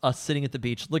of us sitting at the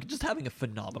beach, just having a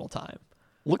phenomenal time.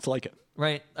 Looks like it.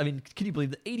 Right? I mean, can you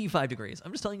believe the 85 degrees?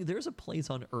 I'm just telling you, there's a place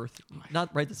on Earth,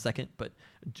 not right this second, but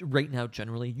right now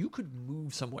generally, you could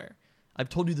move somewhere. I've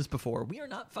told you this before. We are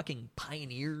not fucking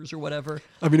pioneers or whatever.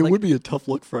 I mean, it would be a tough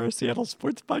look for our Seattle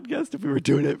sports podcast if we were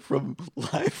doing it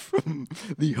live from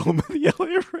the home of the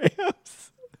LA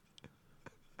Rams.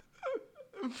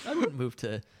 I wouldn't move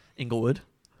to Inglewood.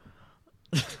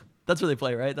 That's where they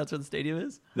play, right? That's where the stadium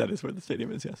is? That is where the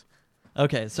stadium is, yes.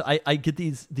 Okay, so I get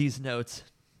these notes,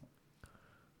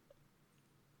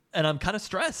 and I'm kind of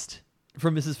stressed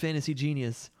from Mrs. Fantasy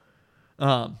Genius.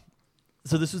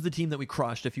 So this was the team that we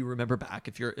crushed, if you remember back,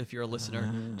 if you're a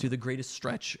listener to the greatest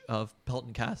stretch of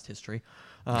Peltoncast history,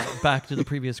 back to the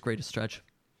previous greatest stretch.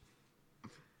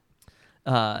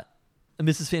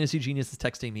 Mrs. Fantasy Genius is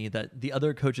texting me that the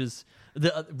other coaches,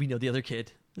 we know the other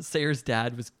kid, Sayer's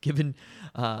dad, was given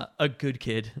a good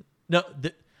kid. No,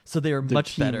 so they are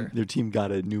much better. Their team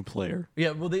got a new player.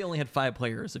 Yeah, well, they only had 5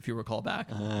 players, if you recall back,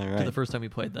 to the first time we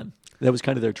played them. That was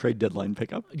kind of their trade deadline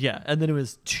pickup. Yeah, and then it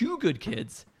was 2 good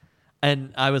kids.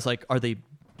 And I was like, are they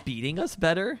beating us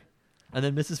better? And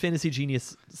then Mrs. Fantasy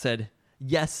Genius said,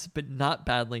 yes, but not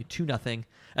badly, 2-0.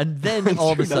 And then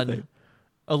all of a sudden,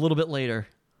 a little bit later,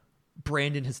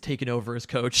 Brandon has taken over as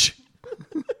coach.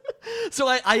 So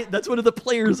I that's one of the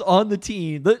players on the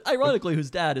team, ironically, whose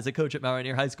dad is a coach at Mount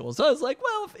Rainier High School. So I was like,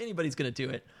 well, if anybody's going to do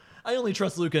it, I only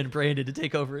trust Luca and Brandon to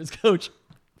take over as coach.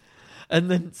 And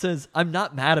then says, I'm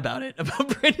not mad about it,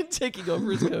 about Brandon taking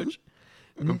over as coach.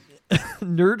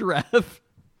 Nerd Ref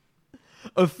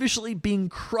officially being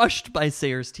crushed by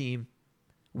Sayer's team.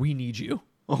 We need you.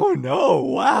 Oh, no.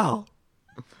 Wow.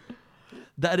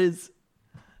 That is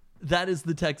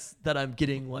the text that I'm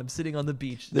getting while I'm sitting on the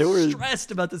beach,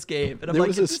 stressed about this game. And I'm there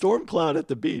was a storm cloud at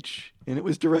the beach, and it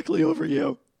was directly over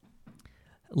you.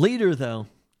 Later, though,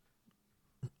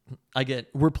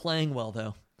 we're playing well,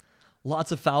 though.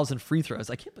 Lots of fouls and free throws.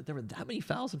 I can't believe there were that many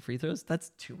fouls and free throws. That's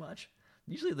too much.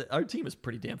 Usually our team is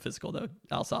pretty damn physical, though.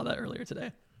 Al saw that earlier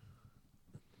today.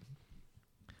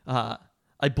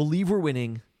 I believe we're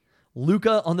winning.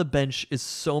 Luca on the bench is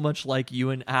so much like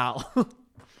you and Al.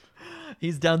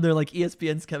 He's down there like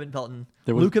ESPN's Kevin Pelton.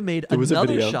 Luca made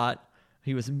another shot.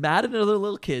 He was mad at another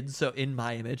little kid, so in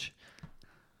my image.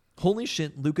 Holy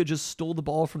shit, Luca just stole the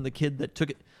ball from the kid that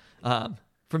took it,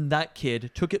 from that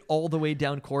kid, took it all the way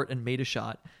down court and made a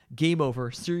shot. Game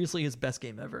over. Seriously, his best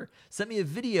game ever. Sent me a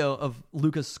video of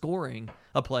Luca scoring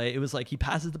a play. It was like he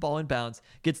passes the ball in bounds,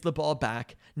 gets the ball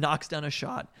back, knocks down a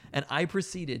shot, and I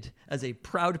proceeded, as a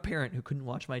proud parent who couldn't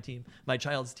watch my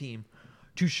child's team,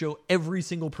 to show every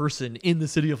single person in the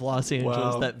city of Los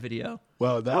Angeles that video.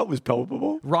 Wow, that was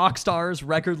palpable. Rock stars,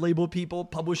 record label people,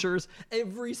 publishers,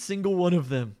 every single one of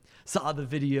them saw the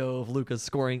video of Lucas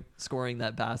scoring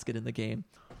that basket in the game.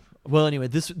 Well, anyway,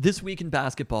 this week in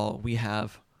basketball, we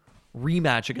have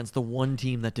rematch against the one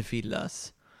team that defeated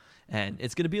us. And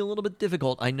it's going to be a little bit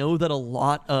difficult. I know that a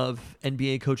lot of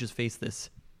NBA coaches face this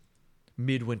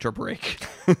midwinter break.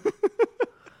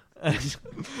 It's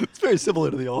very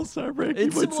similar to the All-Star break.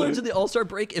 It's similar to the All-Star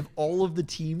break if all of the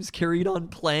teams carried on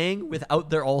playing without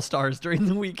their All-Stars during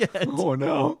the weekend. Oh,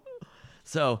 no.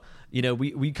 So,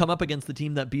 we come up against the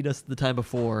team that beat us the time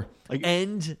before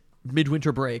and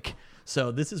midwinter break.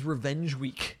 So this is revenge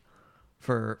week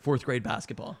for fourth grade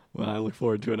basketball. Well, I look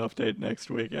forward to an update next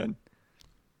weekend.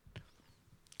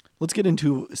 Let's get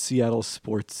into Seattle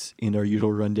sports in our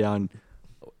usual rundown.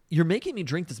 You're making me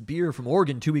drink this beer from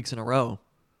Oregon 2 weeks in a row.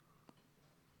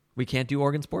 We can't do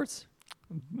Oregon sports?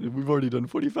 We've already done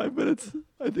 45 minutes.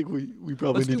 I think we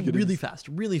probably need to get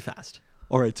really fast.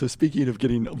 All right, so speaking of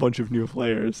getting a bunch of new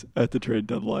players at the trade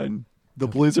deadline, the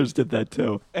Blazers did that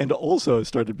too, and also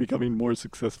started becoming more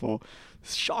successful,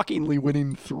 shockingly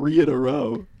winning 3 in a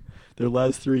row. Their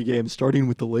last 3 games, starting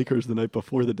with the Lakers the night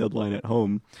before the deadline at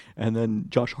home, and then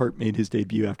Josh Hart made his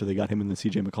debut after they got him in the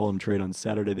CJ McCollum trade on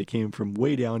Saturday. They came from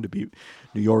way down to beat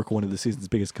New York, one of the season's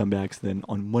biggest comebacks. Then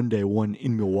on Monday, won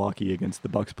in Milwaukee against the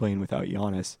Bucks playing without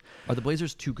Giannis. Are the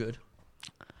Blazers too good?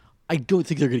 I don't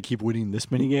think they're going to keep winning this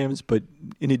many games, but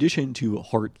in addition to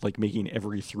Hart making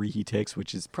every 3 he takes,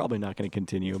 which is probably not going to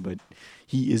continue, but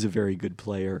he is a very good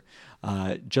player.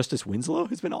 Justice Winslow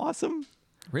has been awesome.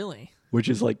 Really? Which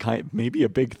is maybe a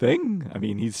big thing. I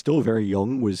mean, he's still very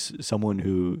young, was someone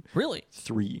who... Really?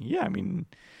 Yeah, I mean,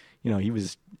 he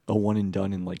was a one and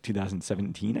done in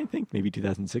 2017, I think, maybe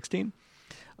 2016.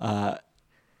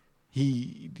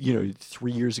 He,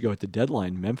 3 years ago at the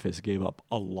deadline, Memphis gave up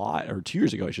a lot, or 2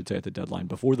 years ago, I should say, at the deadline,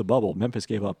 before the bubble, Memphis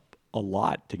gave up a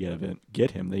lot to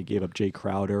get him. They gave up Jay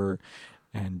Crowder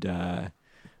and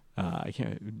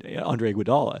Andre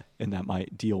Iguodala in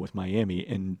that deal with Miami.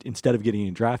 And instead of getting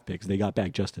in draft picks, they got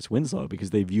back Justice Winslow because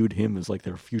they viewed him as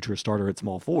their future starter at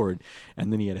small forward.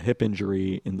 And then he had a hip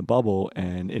injury in the bubble,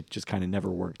 and it just kind of never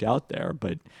worked out there.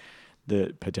 But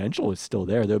the potential is still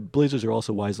there. The Blazers are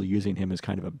also wisely using him as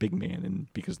kind of a big man,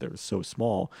 and because they're so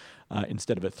small,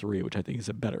 instead of a 3, which I think is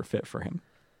a better fit for him.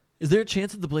 Is there a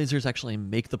chance that the Blazers actually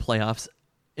make the playoffs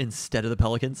instead of the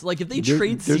Pelicans? If they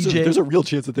trade CJ... There's a real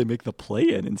chance that they make the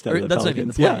play-in instead of the Pelicans. What I mean,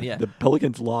 the play-in, yeah. The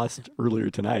Pelicans lost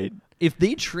earlier tonight. If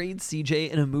they trade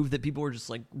CJ in a move that people were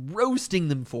just roasting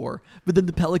them for, but then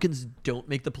the Pelicans don't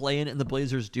make the play-in and the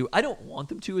Blazers do, I don't want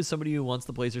them to as somebody who wants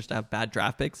the Blazers to have bad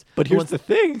draft picks. But here's the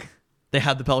thing. They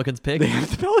have the Pelicans pick? They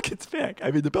have the Pelicans pick.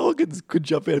 I mean, the Pelicans could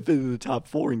jump into the top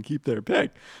 4 and keep their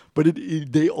pick, but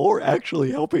they are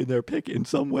actually helping their pick in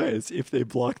some ways if they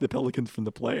block the Pelicans from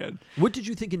the play-in. What did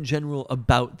you think in general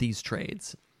about these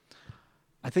trades?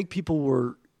 I think people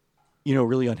were,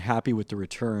 really unhappy with the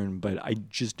return, but I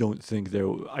just don't think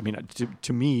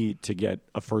to me, to get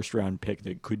a first-round pick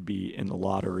that could be in the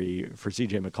lottery for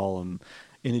CJ McCollum,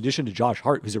 in addition to Josh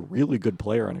Hart, who's a really good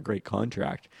player on a great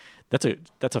contract,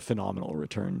 that's a phenomenal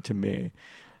return to me.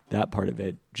 That part of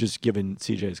it, just given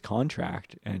CJ's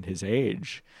contract and his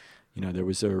age, there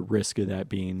was a risk of that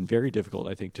being very difficult,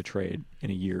 I think, to trade in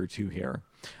a year or two here.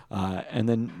 And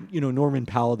then, Norman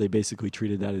Powell, they basically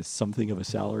treated that as something of a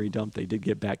salary dump. They did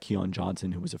get back Keon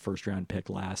Johnson, who was a first-round pick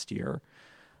last year.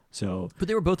 But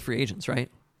they were both free agents,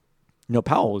 right? No,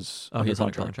 Powell was he's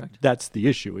on contract. That's the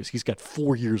issue, is he's got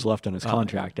 4 years left on his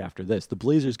contract after this. The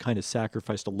Blazers kind of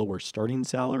sacrificed a lower starting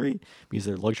salary because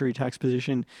of their luxury tax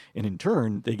position, and in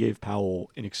turn, they gave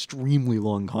Powell an extremely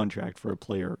long contract for a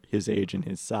player his age and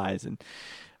his size. And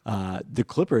the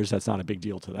Clippers, that's not a big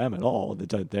deal to them at all. They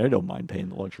don't mind paying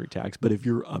the luxury tax. But if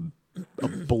you're a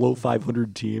below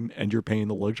 500 team and you're paying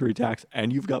the luxury tax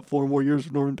and you've got 4 more years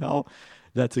of Norman Powell,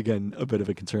 that's, again, a bit of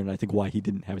a concern. I think why he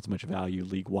didn't have as much value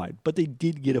league-wide. But they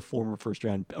did get a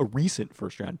recent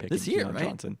first-round pick this year, Keon right?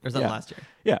 Johnson. Or is that last year?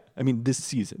 Yeah. I mean, this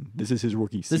season. This is his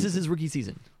rookie season. This is his rookie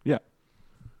season. Yeah.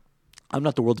 I'm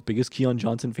not the world's biggest Keon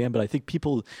Johnson fan, but I think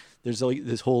there's like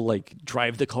this whole,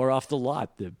 drive the car off the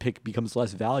lot. The pick becomes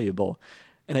less valuable.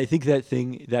 And I think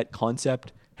that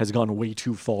concept has gone way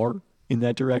too far in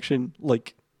that direction.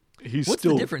 What's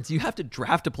the difference? You have to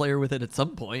draft a player with it at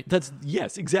some point.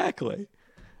 Yes, exactly.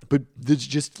 But there's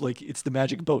just it's the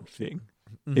magic boat thing.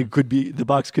 Mm-hmm. It could be, the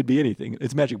box could be anything.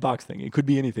 It's a magic box thing. It could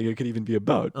be anything. It could even be a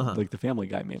boat, like the Family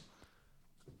Guy meme.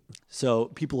 So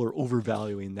people are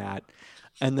overvaluing that.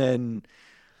 And then,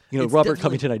 Robert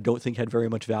Covington, I don't think had very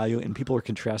much value, and people are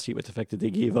contrasting it with the fact that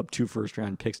they gave up 2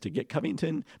 first-round picks to get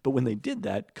Covington. But when they did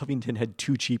that, Covington had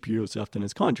 2 cheap years left in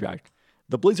his contract.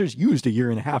 The Blazers used 1.5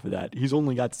 years of that. He's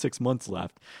only got 6 months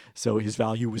left, so his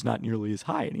value was not nearly as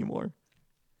high anymore.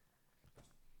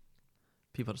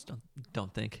 People just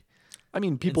don't think. I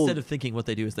mean, people... Instead of thinking, what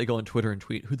they do is they go on Twitter and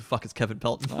tweet, who the fuck is Kevin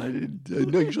Pelton?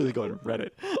 No, usually they go on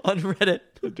Reddit. On Reddit.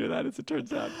 Don't do that, as it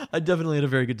turns out. I definitely had a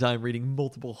very good time reading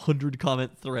multiple 100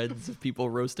 comment threads of people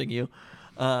roasting you.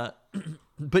 But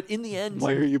in the end...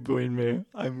 Why are you booing me?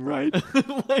 I'm right.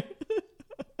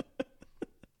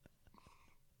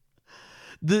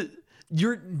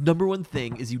 Your number one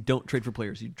thing is you don't trade for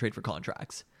players, you trade for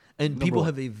contracts. And people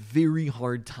have a very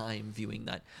hard time viewing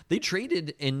that. They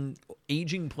traded an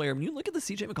aging player. When you look at the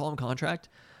CJ McCollum contract,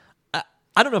 I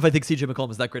don't know if I think CJ McCollum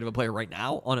is that great of a player right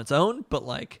now on its own, but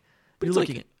you're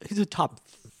looking at... He's a top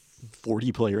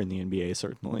 40 player in the NBA,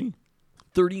 certainly.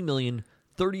 $30 million,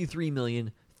 $33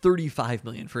 million, $35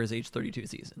 million for his age 32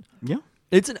 season. Yeah.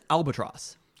 It's an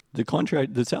albatross.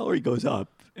 The salary goes up,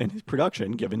 and his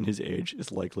production, given his age,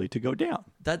 is likely to go down.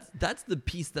 That's the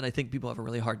piece that I think people have a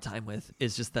really hard time with,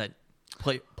 is just that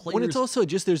players... When it's also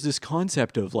just, there's this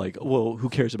concept of who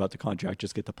cares about the contract,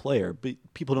 just get the player. But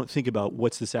people don't think about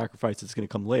what's the sacrifice that's going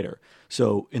to come later.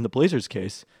 So in the Blazers'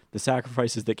 case, the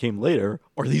sacrifices that came later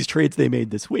are these trades they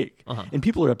made this week. And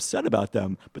people are upset about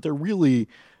them, but they're really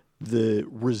the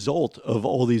result of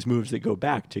all these moves that go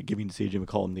back to giving C.J.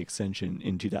 McCollum the extension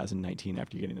in 2019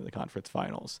 after getting to the conference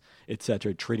finals,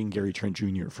 etc., trading Gary Trent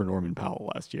Jr. for Norman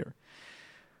Powell last year.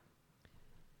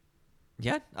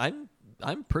 Yeah,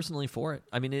 I'm personally for it.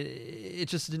 I mean, it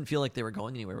just didn't feel like they were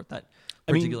going anywhere with that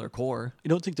particular core. I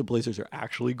don't think the Blazers are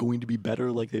actually going to be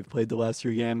better like they've played the last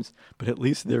 3 games, but at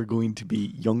least they're going to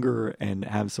be younger and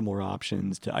have some more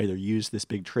options to either use this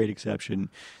big trade exception.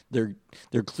 They're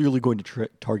clearly going to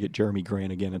target Jeremy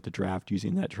Grant again at the draft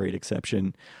using that trade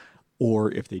exception.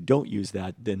 Or if they don't use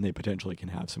that, then they potentially can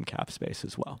have some cap space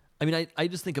as well. I mean, I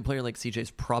just think a player like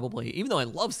CJ's probably, even though I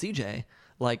love CJ,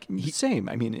 same.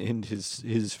 I mean, and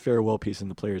his farewell piece in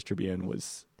the Players Tribune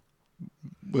was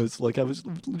I was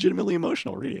legitimately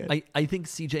emotional reading it. I think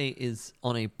CJ is,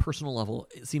 on a personal level,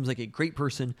 it seems like a great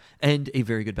person and a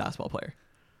very good basketball player.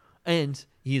 And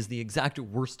he is the exact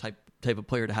worst type of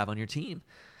player to have on your team.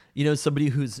 Somebody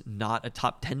who's not a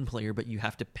top 10 player, but you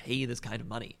have to pay this kind of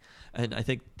money. And I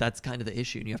think that's kind of the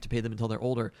issue. And you have to pay them until they're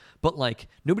older. But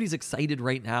nobody's excited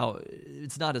right now.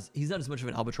 He's not as much of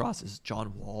an albatross as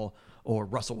John Wall or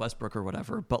Russell Westbrook or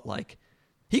whatever. But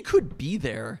he could be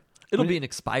there. It'll be an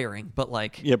expiring,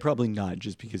 but yeah, probably not,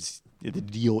 just because the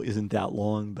deal isn't that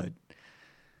long. But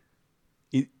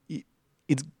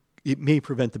it may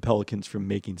prevent the Pelicans from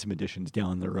making some additions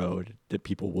down the road that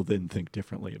people will then think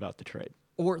differently about the trade.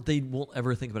 Or they won't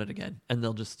ever think about it again, and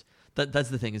they'll just that's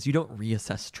the thing, is you don't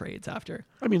reassess trades after.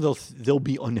 I mean, they'll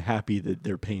be unhappy that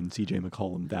they're paying C.J.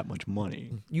 McCollum that much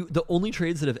money. The only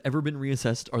trades that have ever been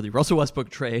reassessed are the Russell Westbrook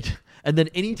trade, and then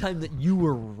any time that you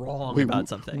were wrong about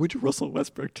something. Which Russell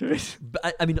Westbrook trade?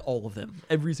 I mean, all of them,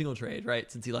 every single trade,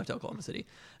 right, since he left Oklahoma City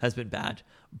has been bad.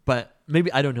 But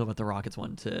maybe I don't know about the Rockets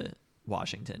one to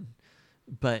Washington,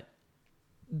 but.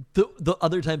 The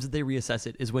other times that they reassess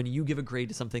it is when you give a grade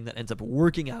to something that ends up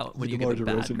working out when you give a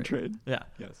bad grade. Trade. Yeah.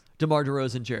 Yes. DeMar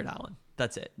DeRozan, Jared Allen.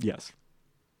 That's it. Yes.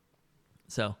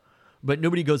 So, But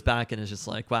nobody goes back and is just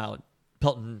like, wow,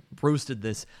 Pelton roasted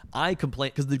this. I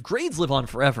complain because the grades live on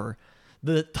forever.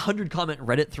 The 100-comment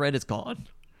Reddit thread is gone.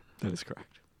 That is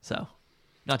correct. So,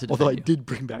 not to defend Although I you. did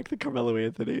bring back the Carmelo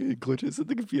Anthony glitches at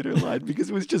the computer line because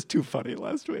it was just too funny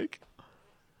last week.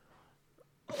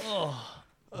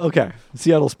 Okay,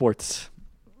 Seattle sports.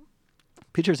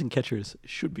 Pitchers and catchers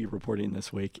should be reporting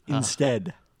this week.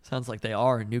 Instead, Sounds like they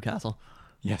are in Newcastle.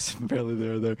 yes, apparently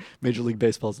they're there. Major League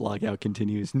Baseball's lockout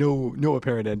continues. No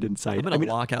apparent end in sight. I'm going to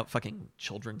lock out fucking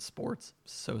children's sports.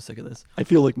 So sick of this. I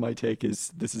feel like my take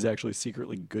is this is actually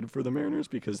secretly good for the Mariners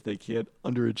because they can't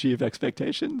underachieve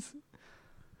expectations.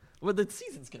 Well, the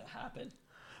season's going to happen.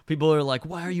 People are like,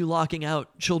 why are you locking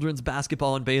out children's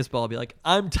basketball and baseball? I'll be like,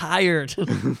 I'm tired.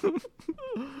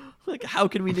 Like, how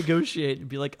can we negotiate? And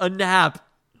be like, a nap.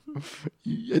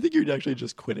 I think you're actually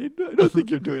just quitting. I don't think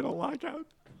you're doing a lockout.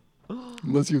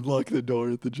 Unless you lock the door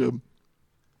at the gym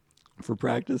for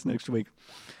practice next week.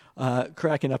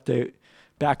 Kraken update.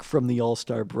 Back from the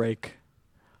All-Star break.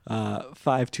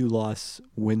 5-2 loss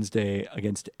Wednesday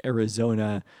against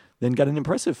Arizona. Then got an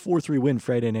impressive 4-3 win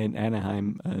Friday night in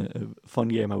Anaheim. A fun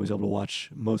game. I was able to watch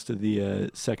most of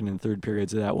the second and third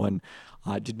periods of that one.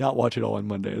 Did not watch it all on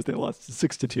Monday as they lost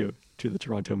 6-2 to the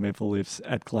Toronto Maple Leafs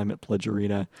at Climate Pledge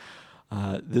Arena.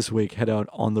 This week, head out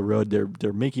on the road.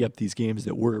 They're making up these games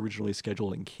that were originally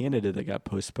scheduled in Canada that got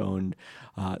postponed.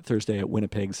 Thursday at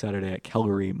Winnipeg, Saturday at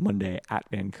Calgary, Monday at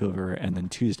Vancouver, and then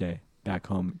Tuesday back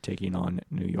home taking on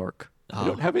New York. I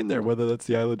don't have in there whether that's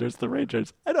the Islanders or the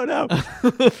Rangers. I don't know.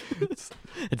 It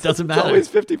doesn't It's matter. always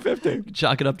 50-50.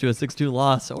 Chalk it up to a 6-2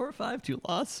 loss or a 5-2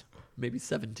 loss. Maybe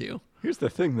 7-2. Here's the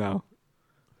thing, though.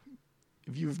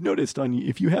 If you've noticed,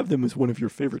 if you have them as one of your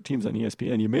favorite teams on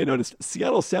ESPN, you may have noticed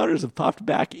Seattle Sounders have popped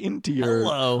back into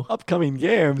your upcoming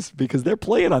games because they're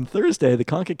playing on Thursday, the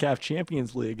CONCACAF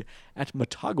Champions League at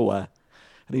Motagua,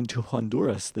 heading to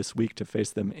Honduras this week to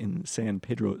face them in San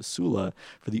Pedro Sula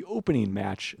for the opening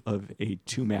match of a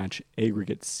 2-match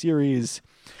aggregate series.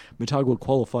 Motagua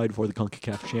qualified for the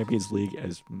CONCACAF Champions League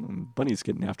as Bunny's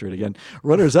getting after it again.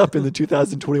 Runners-up in the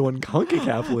 2021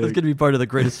 CONCACAF League. That's going to be part of the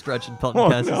greatest stretch in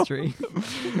Peltoncast history.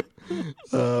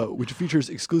 Which features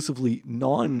exclusively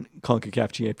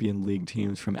non-CONCACAF Champion League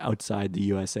teams from outside the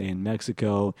USA and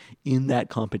Mexico. In that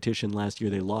competition last year,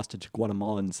 they lost to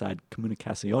Guatemalan side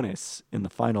Comunicaciones in the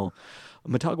final.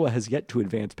 Motagua has yet to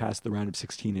advance past the round of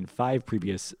 16 in 5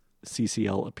 previous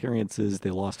CCL appearances.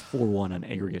 They lost 4-1 on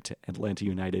aggregate to Atlanta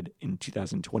United in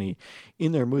 2020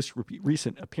 in their most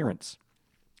recent appearance.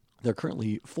 They're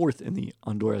currently 4th in the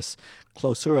Honduras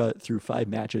Clausura through 5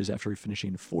 matches after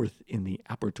finishing 4th in the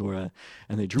Apertura.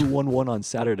 And they drew 1-1 on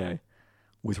Saturday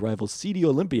with rival CD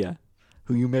Olimpia,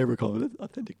 who you may recall with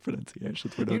authentic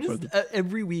pronunciations.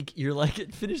 Every week you're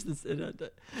like, finish this.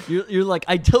 You're like,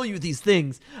 I tell you these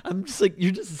things. I'm just like,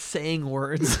 you're just saying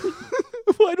words.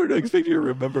 Well, I don't know. Expect you to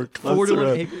remember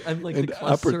Clausura. I'm like and the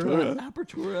Clausura, Apertura.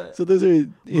 Apertura. So those are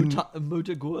in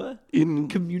Motagua,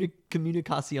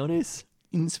 Comunicaciones.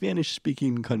 In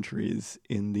Spanish-speaking countries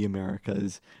in the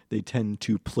Americas, they tend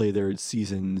to play their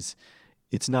seasons.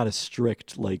 It's not a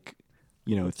strict,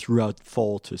 throughout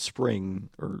fall to spring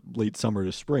or late summer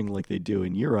to spring like they do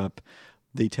in Europe.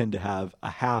 They tend to have a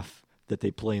half that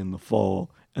they play in the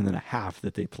fall and then a half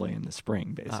that they play in the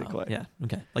spring, basically. Yeah,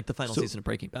 okay. Like the final season of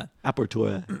Breaking Bad.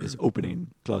 Apertura is opening,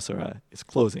 Clausura is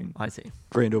closing. I see.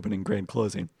 Grand opening, grand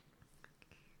closing.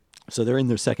 So they're in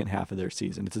their second half of their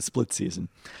season. It's a split season.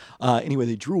 Anyway,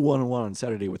 they drew 1-1 on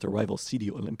Saturday with their rival CD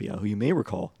Olimpia, who you may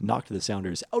recall knocked the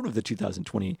Sounders out of the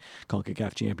 2020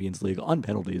 CONCACAF Champions League on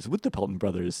penalties with the Pelton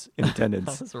brothers in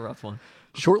attendance. That was a rough one.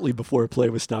 Shortly before play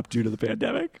was stopped due to the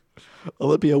pandemic.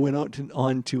 Olimpia went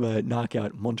on to knock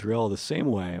out Montreal the same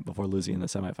way before losing in the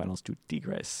semifinals to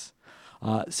Tigres.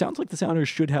 Sounds like the Sounders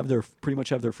should pretty much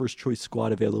have their first choice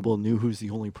squad available. Nuhu's the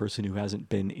only person who hasn't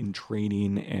been in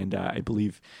training, and I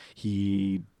believe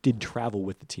he did travel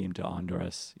with the team to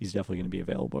Honduras. He's definitely going to be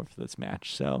available for this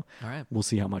match, so all right. We'll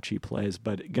see how much he plays.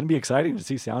 But going to be exciting to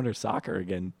see Sounders soccer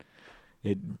again.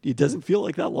 It doesn't feel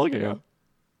like that long ago,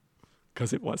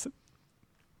 because it wasn't.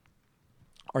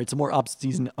 All right, some more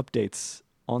off-season updates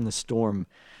on the Storm.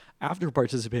 After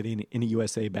participating in a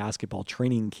USA basketball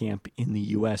training camp in the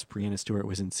U.S., Brianna Stewart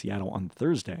was in Seattle on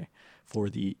Thursday for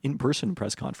the in-person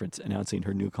press conference announcing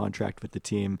her new contract with the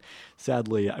team.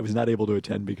 Sadly, I was not able to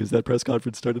attend because that press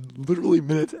conference started literally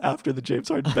minutes after the James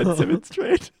Harden-Ben Simmons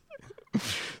trade.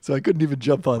 So I couldn't even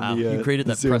jump on the you created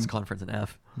that Zoom. press conference in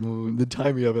F. The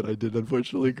timing of it I did,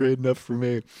 unfortunately, great enough for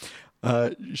me.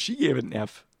 She gave it an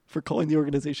F for calling the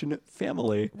organization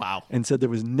family. Wow. And said there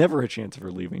was never a chance of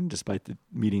her leaving, despite the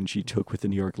meeting she took with the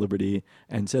New York Liberty,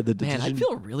 and said the decision... Man, I'd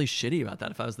feel really shitty about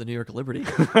that if I was the New York Liberty.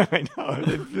 I know.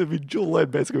 I mean, Jewel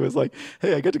Lynn basically was like,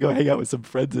 hey, I got to go hang out with some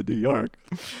friends in New York.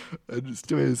 And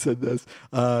Stewie said this,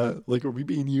 like, are we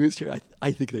being used here?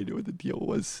 I think they knew what the deal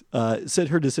was. Said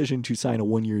her decision to sign a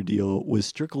one-year deal was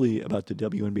strictly about the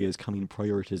WNBA's coming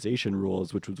prioritization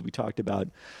rules, which was we talked about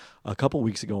a couple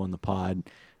weeks ago on the pod.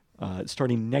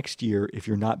 Starting next year, if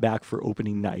you're not back for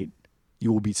opening night,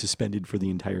 you will be suspended for the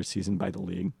entire season by the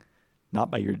league.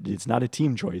 It's not a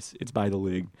team choice, it's by the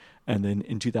league. And then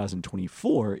in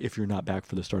 2024, if you're not back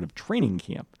for the start of training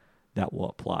camp, that will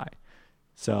apply.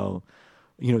 So,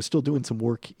 still doing some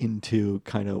work into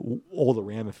kind of all the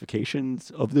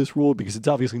ramifications of this rule, because it's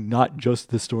obviously not just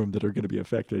the Storm that are going to be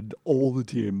affected. All the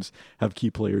teams have key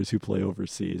players who play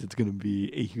overseas. It's going to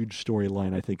be a huge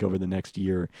storyline, I think, over the next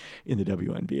year in the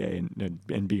WNBA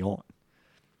and beyond.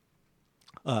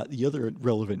 The other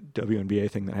relevant WNBA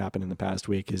thing that happened in the past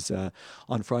week is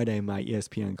on Friday, my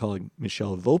ESPN colleague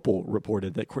Michelle Vopel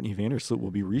reported that Courtney Vandersloot will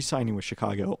be re-signing with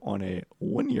Chicago on a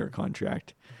one-year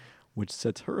contract, which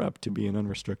sets her up to be an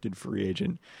unrestricted free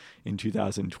agent in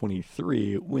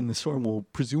 2023, when the Storm will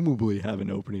presumably have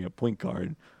an opening at point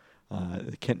guard.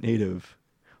 The Kent native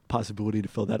possibility to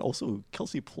fill that. Also,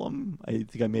 Kelsey Plum, I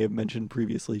think I may have mentioned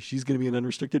previously, she's going to be an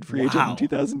unrestricted free agent in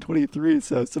 2023.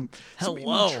 So some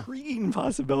intriguing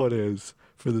possibilities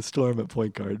for the Storm at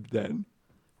point guard then.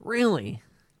 Really?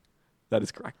 That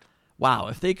is correct. Wow.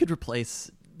 If they could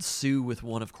replace Sue with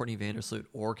one of Courtney Vandersloot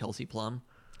or Kelsey Plum.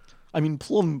 I mean,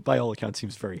 Plum, by all accounts,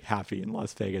 seems very happy in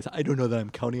Las Vegas. I don't know that I'm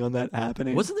counting on that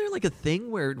happening. Wasn't there like a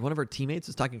thing where one of her teammates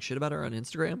was talking shit about her on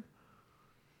Instagram?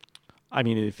 I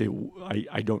mean,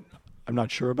 I'm not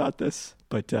sure about this,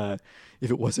 but if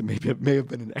it wasn't, maybe it may have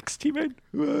been an ex-teammate.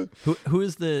 Who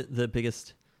is the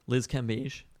biggest? Liz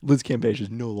Cambage? Liz Cambage is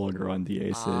no longer on the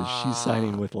Aces. She's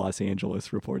signing with Los Angeles,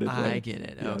 reportedly. I get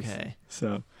it. Yes. Okay.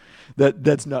 So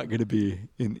that's not going to be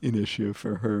an issue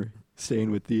for her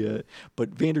staying with the...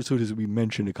 but Vandersloot, as we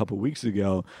mentioned a couple weeks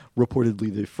ago,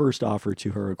 reportedly the first offer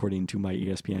to her, according to my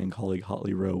ESPN colleague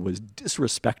Hotley Rowe, was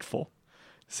disrespectful.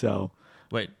 So...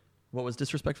 Wait. What was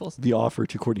disrespectful? The offer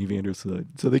to Courtney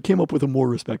Vandersloot. So they came up with a more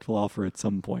respectful offer at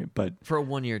some point, but... For a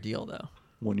one-year deal, though.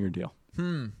 One-year deal.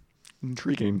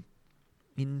 Intriguing.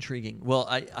 Well,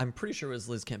 I'm pretty sure it was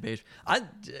Liz Cambage.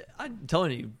 I'm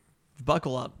telling you,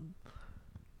 buckle up.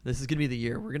 This is going to be the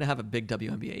year. We're going to have a big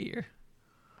WNBA year.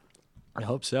 I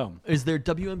hope so. Is there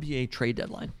WNBA trade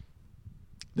deadline?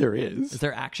 There is. Is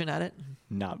there action at it?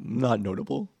 Not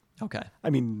notable. Okay. I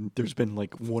mean, there's been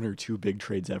like one or two big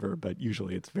trades ever, but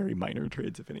usually it's very minor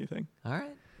trades, if anything. All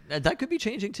right. That could be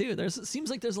changing too. It seems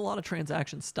like there's a lot of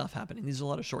transaction stuff happening. These are a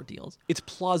lot of short deals. It's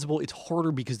plausible. It's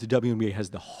harder because the WNBA has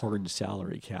the hard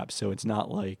salary cap. So it's not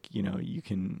like,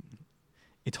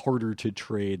 it's harder to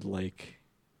trade like,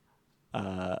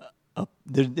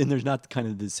 there's not kind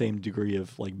of the same degree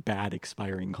of like bad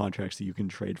expiring contracts that you can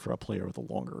trade for a player with a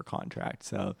longer contract.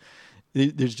 So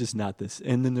there's just not this.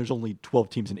 And then there's only 12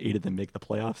 teams and 8 of them make the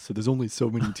playoffs. So there's only so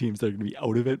many teams that are going to be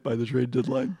out of it by the trade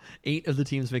deadline. 8 of the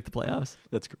teams make the playoffs?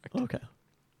 That's correct. Okay.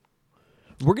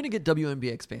 We're going to get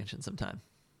WNBA expansion sometime.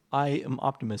 I am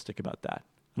optimistic about that.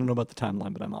 I don't know about the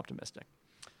timeline, but I'm optimistic.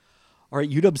 All right,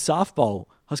 UW softball.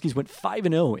 Huskies went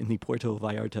 5-0 in the Puerto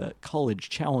Vallarta College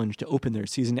Challenge to open their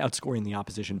season, outscoring the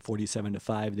opposition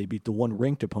 47-5. They beat the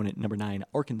one-ranked opponent, number 9,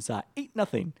 Arkansas,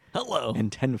 8-0. Hello.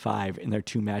 And 10-5 in their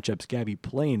 2 matchups. Gabby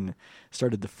Plain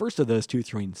started the first of those 2,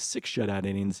 throwing 6 shutout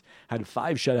innings, had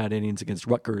 5 shutout innings against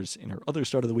Rutgers in her other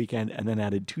start of the weekend, and then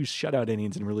added 2 shutout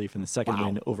innings in relief in the second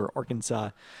win over Arkansas.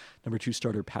 Number 2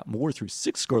 starter Pat Moore threw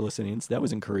 6 scoreless innings. That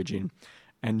was encouraging.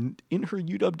 And in her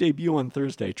UW debut on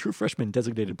Thursday, true freshman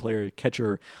designated player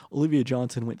catcher Olivia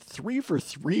Johnson went 3 for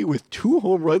 3 with 2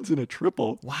 home runs and a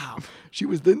triple. Wow. She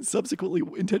was then subsequently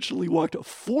intentionally walked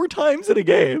 4 times in a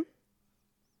game.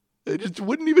 They just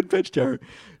wouldn't even pitch to her.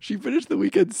 She finished the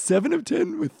weekend 7 of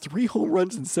 10 with 3 home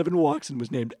runs and 7 walks and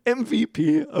was named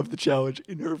MVP of the challenge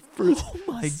in her first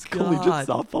collegiate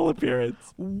softball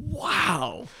appearance.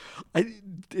 Wow.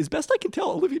 As best I can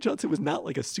tell, Olivia Johnson was not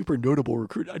like a super notable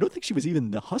recruit. I don't think she was even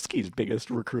the Huskies'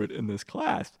 biggest recruit in this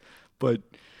class, but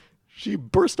she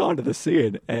burst onto the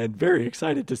scene and very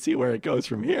excited to see where it goes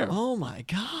from here. Oh my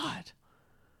God.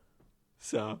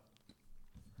 So,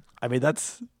 I mean,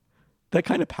 that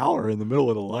kind of power in the middle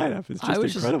of the lineup is just incredible. I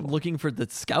was just looking for the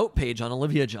scout page on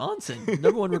Olivia Johnson,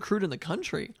 number 1 recruit in the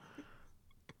country.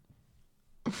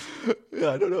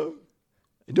 Yeah, I don't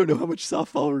know how much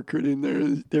softball recruiting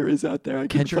there is out there. I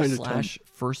Catcher /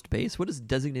 first base. What is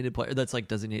designated player? That's like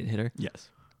designated hitter. Yes.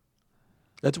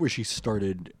 That's where she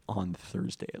started on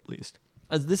Thursday, at least.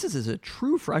 This is as a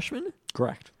true freshman?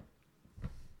 Correct.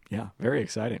 Yeah, very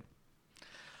exciting.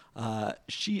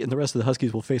 She and the rest of the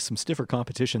Huskies will face some stiffer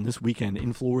competition this weekend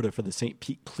in Florida for the St.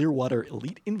 Pete Clearwater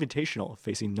Elite Invitational,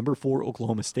 facing number 4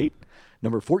 Oklahoma State,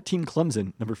 number 14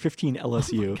 Clemson, number 15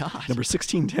 LSU, number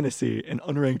 16 Tennessee, and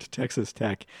unranked Texas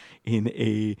Tech in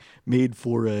a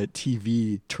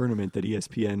made-for-TV tournament that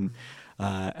ESPN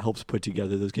helps put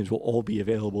together. Those games will all be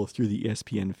available through the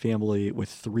ESPN family, with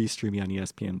 3 streaming on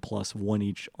ESPN Plus, 1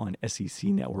 each on SEC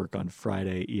Network on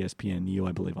Friday, ESPNU,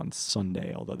 I believe, on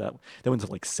Sunday, although that one's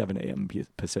at like 7 a.m.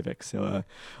 Pacific, so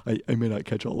I may not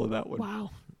catch all of that one.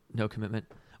 Wow. No commitment.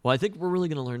 Well, I think we're really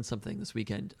going to learn something this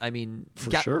weekend. I mean,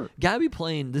 for sure. Gabby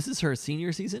Plain, this is her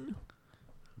senior season?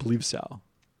 Believe so.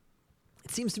 It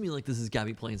seems to me like this is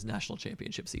Gabby Plain's national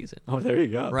championship season. Oh, there you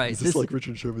go. Right. Is this like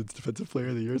Richard Sherman's Defensive Player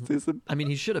of the Year season? I mean,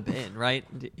 he should have been, right?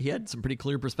 He had some pretty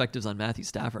clear perspectives on Matthew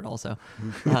Stafford also.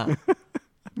 I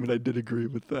mean, I did agree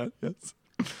with that, yes.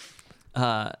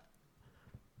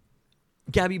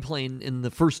 Gabby Plain in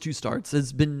the first 2 starts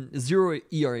has been 0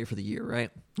 ERA for the year, right?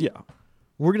 Yeah.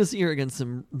 We're going to see her against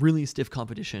some really stiff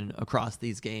competition across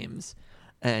these games.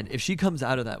 And if she comes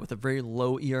out of that with a very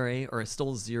low ERA or a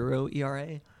still 0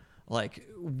 ERA, like,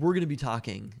 we're going to be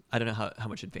talking, I don't know how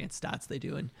much advanced stats they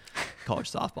do in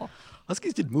college softball.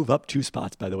 Huskies did move up 2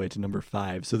 spots, by the way, to number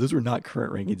 5. So those were not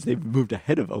current rankings. They've moved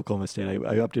ahead of Oklahoma State.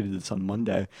 I updated this on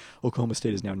Monday. Oklahoma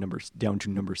State is now down to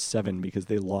number 7 because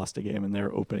they lost a game in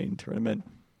their opening tournament.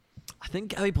 I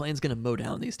think Gabby Plain's going to mow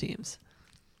down these teams.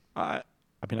 I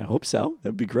mean, I hope so.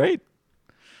 That would be great.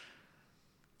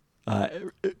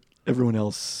 Everyone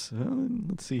else,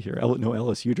 let's see here.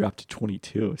 LSU dropped to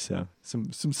 22, so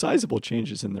some sizable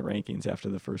changes in the rankings after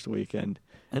the first weekend.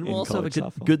 And we'll also have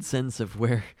a good sense of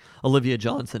where Olivia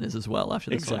Johnson is as well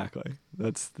after this. Exactly.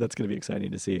 That's going to be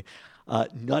exciting to see.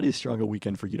 Not as strong a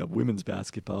weekend for UW women's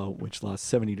basketball, which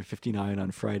lost 70-59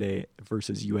 on Friday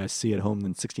versus USC at home,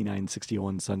 then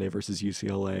 69-61 Sunday versus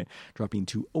UCLA, dropping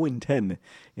to 0-10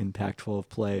 in Pac-12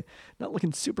 play. Not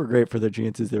looking super great for their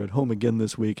chances. They're at home again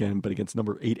this weekend, but against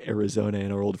number 8 Arizona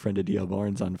and our old friend Adia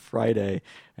Barnes on Friday,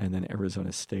 and then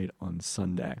Arizona State on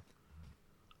Sunday.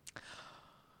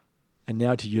 And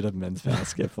now to UW men's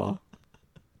basketball.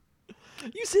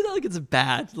 You say that like it's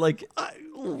bad. Like,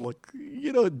 look,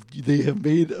 they have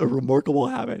made a remarkable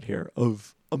habit here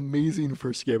of amazing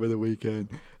first game of the weekend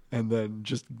and then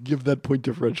just give that point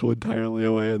differential entirely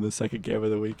away in the second game of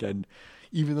the weekend,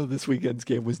 even though this weekend's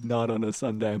game was not on a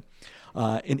Sunday.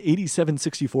 An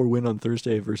 87-64 win on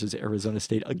Thursday versus Arizona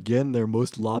State. Again, their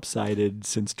most lopsided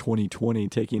since 2020,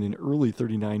 taking an early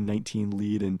 39-19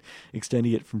 lead and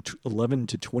extending it from 11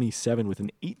 to 27 with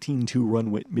an 18-2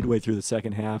 run midway through the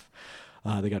second half.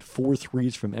 They got 4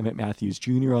 threes from Emmett Matthews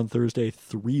Jr. on Thursday,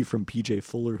 3 from P.J.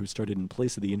 Fuller, who started in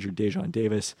place of the injured Dejon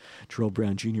Davis. Terrell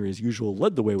Brown Jr., as usual,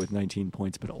 led the way with 19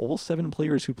 points, but all 7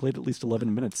 players who played at least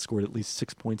 11 minutes scored at least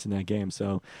 6 points in that game.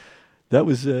 So that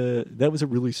was a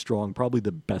really strong, probably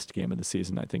the best game of the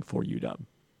season, I think, for UW.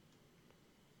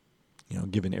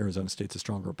 Given Arizona State's a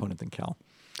stronger opponent than Cal.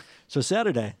 So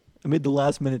Saturday, I made the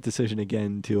last-minute decision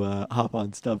again to hop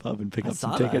on StubHub and pick up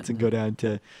some tickets and go down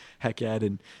to Heck-Ed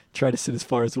and try to sit as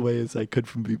far away as I could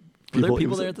from people. Were there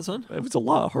people there at this one? It was a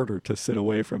lot harder to sit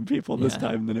away from people this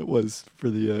time than it was for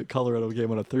the Colorado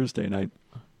game on a Thursday night.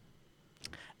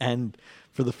 And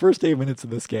for the first 8 minutes of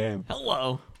this game...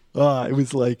 Hello! It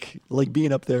was like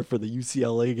being up there for the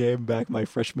UCLA game back my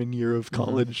freshman year of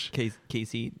college.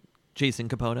 Jason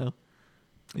Capono?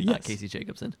 Yes. Not Casey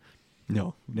Jacobson.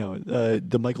 No.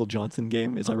 The Michael Johnson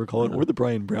game, as I recall it, or the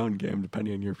Brian Brown game,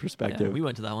 depending on your perspective. Yeah, we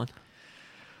went to that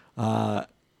one.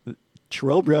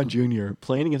 Terrell Brown Jr.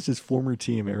 playing against his former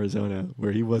team, Arizona,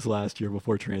 where he was last year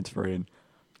before transferring.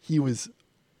 He was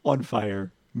on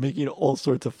fire, making all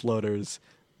sorts of floaters,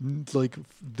 like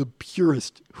the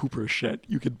purest hooper shit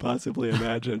you could possibly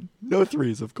imagine. No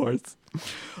threes, of course.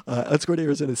 Outscored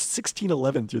Arizona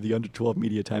 16-11 through the under-12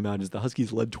 media timeout as the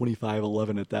Huskies led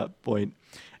 25-11 at that point.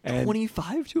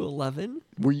 25-11?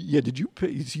 Did you pay?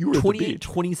 You were at the beach.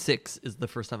 28-26 is the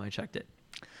first time I checked it.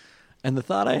 And the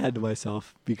thought I had to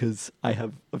myself, because I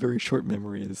have a very short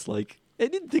memory, is like, I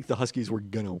didn't think the Huskies were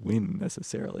going to win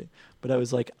necessarily. But I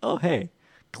was like, oh, hey,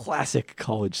 classic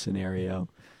college scenario.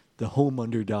 The home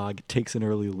underdog takes an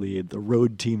early lead. The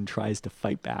road team tries to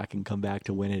fight back and come back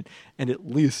to win it. And at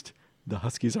least the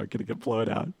Huskies aren't going to get blown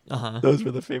out. Those were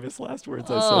the famous last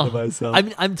words I said to myself. I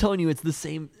mean, I'm telling you, it's the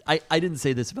same. I didn't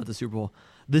say this about the Super Bowl.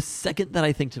 The second that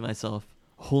I think to myself,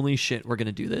 holy shit, we're going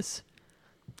to do this.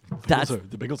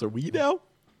 The Bengals are we now?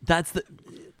 The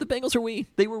Bengals are we.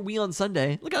 They were we on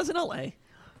Sunday. Look, I was in LA.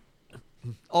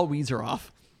 All Wii's are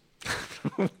off.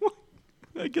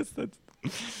 I guess that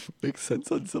makes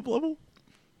sense on some level.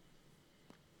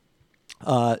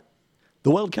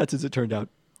 The Wildcats, as it turned out,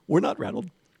 were not rattled.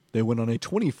 They went on a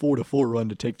 24-4 run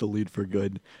to take the lead for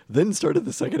good, then started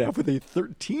the second half with a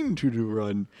 13-2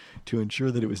 run to ensure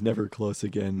that it was never close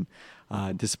again.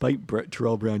 Despite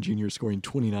Terrell Brown Jr. scoring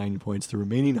 29 points, the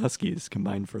remaining Huskies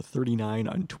combined for 39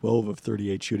 on 12 of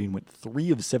 38 shooting, went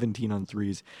 3 of 17 on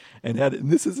threes, and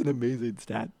this is an amazing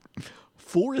stat,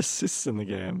 4 assists in the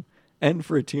game. And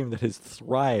for a team that has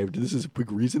thrived, this is a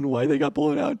big reason why they got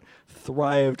blown out,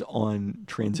 thrived on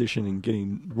transition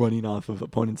and running off of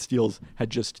opponent steals,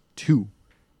 had just 2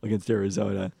 against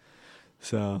Arizona.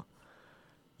 So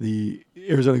the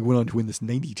Arizona went on to win this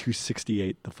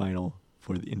 92-68, the final,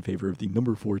 in favor of the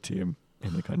number 4 team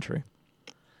in the country.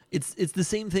 It's the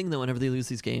same thing, though, whenever they lose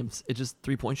these games. It's just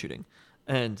 3-point shooting.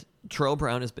 And Terrell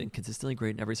Brown has been consistently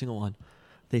great in every single one.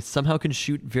 They somehow can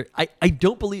shoot I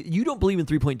don't believe you don't believe in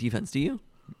 3-point defense, do you?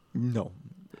 No.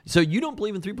 So you don't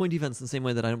believe in 3-point defense in the same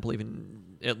way that I don't believe in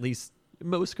at least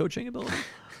most coaching ability?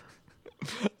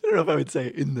 I don't know if I would say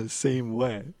in the same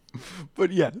way,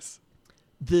 but yes.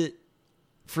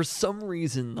 For some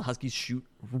reason, the Huskies shoot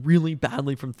really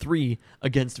badly from 3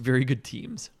 against very good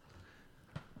teams.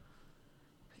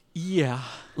 Yeah.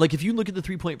 Like, if you look at the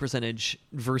 3-point percentage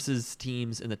versus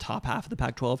teams in the top half of the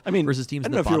Pac-12 versus teams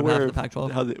in the I don't know bottom if half you're of the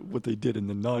Pac-12. aware of what they did in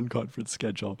the non-conference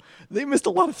schedule. They missed a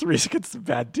lot of threes against the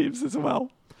bad teams as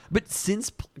well. But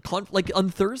since, like, on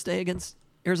Thursday against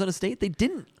Arizona State, they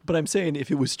didn't. But I'm saying if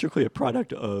it was actually a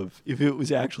product of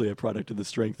the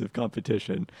strength of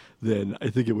competition, then I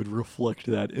think it would reflect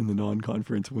that in the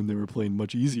non-conference when they were playing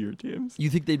much easier teams. You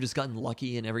think they've just gotten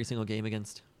lucky in every single game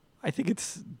against? I think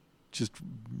it's just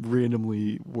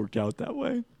randomly worked out that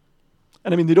way.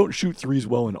 And I mean, they don't shoot threes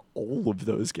well in all of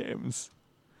those games.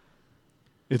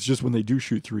 It's just when they do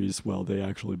shoot threes well, they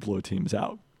actually blow teams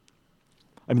out.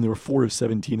 I mean, they were 4 of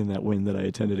 17 in that win that I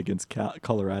attended against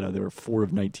Colorado. They were 4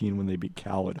 of 19 when they beat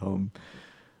Cal at home.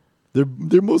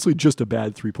 They're mostly just a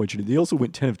bad 3-point shooting. They also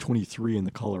went 10 of 23 in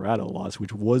the Colorado loss,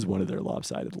 which was one of their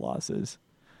lopsided losses.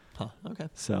 Huh, okay.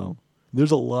 So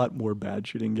there's a lot more bad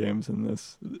shooting games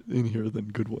in here than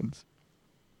good ones.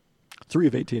 3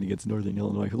 of 18 against Northern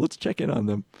Illinois. Let's check in on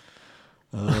them.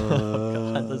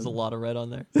 Oh, God, there's a lot of red on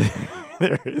there.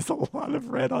 There is a lot of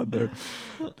red on there.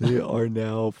 They are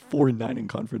now 4-9 in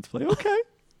conference play. Okay,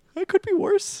 that could be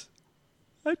worse.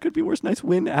 Nice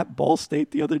win at Ball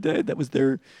State the other day. That was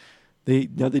they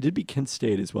did beat Kent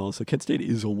State as well. So Kent State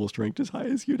is almost ranked as high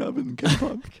as UW and Kent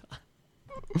Pop.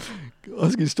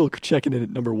 Huskies still checking in at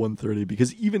number 130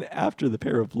 because even after the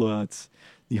pair of blowouts,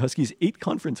 the Huskies' 8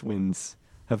 conference wins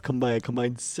have come by a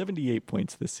combined 78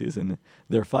 points this season.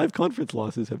 Their 5 conference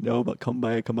losses have now come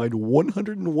by a combined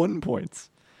 101 points.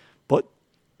 But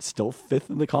still 5th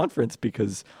in the conference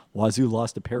because Wazoo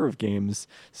lost a pair of games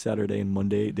Saturday and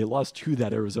Monday. They lost to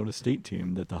that Arizona State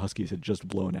team that the Huskies had just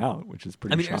blown out, which is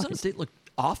pretty shocking. Arizona State looked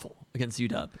awful against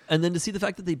UW. And then to see the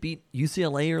fact that they beat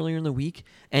UCLA earlier in the week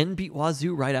and beat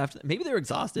Wazoo right after that. Maybe they were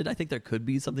exhausted. I think there could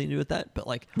be something to do with that.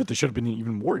 But they should have been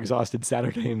even more exhausted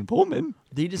Saturday in Pullman.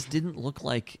 They just didn't look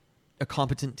like a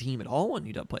competent team at all when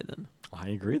UW played them. I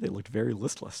agree. They looked very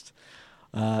listless.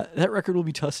 That record will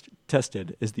be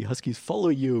tested as the Huskies follow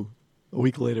you a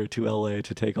week later to LA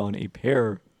to take on a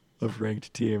pair of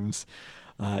ranked teams.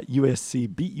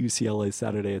 USC beat UCLA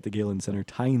Saturday at the Galen Center,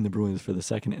 tying the Bruins for the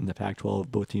second in the Pac-12.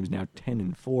 Both teams now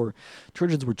 10-4.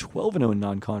 Trojans were 12-0 in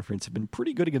non-conference, have been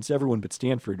pretty good against everyone but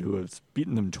Stanford, who has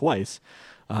beaten them twice.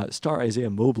 Star Isaiah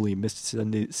Mobley missed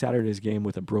Saturday's game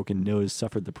with a broken nose,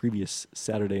 suffered the previous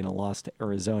Saturday in a loss to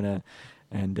Arizona.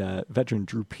 And veteran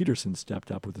Drew Peterson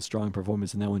stepped up with a strong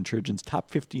performance in that one. Trojans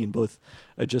top 50 in both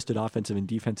adjusted offensive and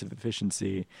defensive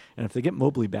efficiency. And if they get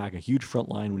Mobley back, a huge front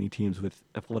line when he teams with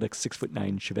athletic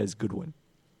 6'9" Chavez Goodwin.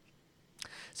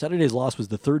 Saturday's loss was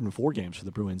the 3rd in 4 games for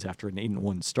the Bruins after an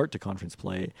 8-1 start to conference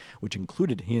play, which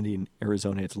included handing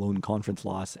Arizona its lone conference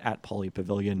loss at Pauley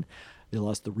Pavilion. They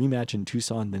lost the rematch in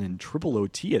Tucson, then in triple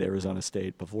OT at Arizona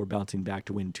State before bouncing back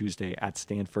to win Tuesday at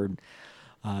Stanford.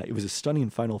 It was a stunning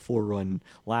Final Four run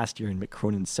last year in Mick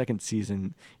Cronin's second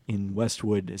season in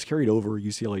Westwood. It's carried over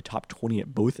UCLA top 20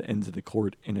 at both ends of the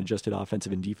court in adjusted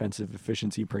offensive and defensive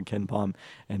efficiency per Ken Pom,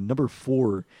 and number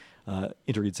 4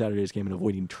 entering Saturday's game in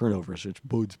avoiding turnovers, which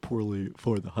bodes poorly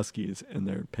for the Huskies and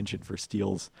their penchant for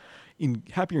steals. In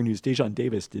happier news, Dejon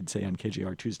Davis did say on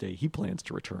KJR Tuesday he plans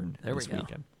to return this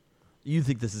weekend. You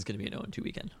think this is going to be an 0-2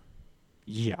 weekend?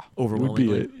 Yeah,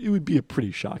 overwhelmingly. It would be a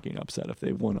pretty shocking upset if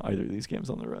they won either of these games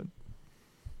on the road.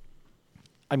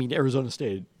 I mean, Arizona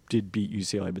State did beat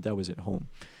UCLA, but that was at home.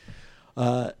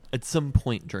 At some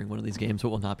point during one of these games, what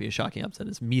will not be a shocking upset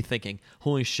is me thinking,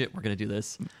 holy shit, we're going to do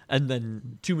this. And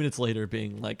then 2 minutes later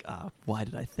being like, why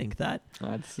did I think that?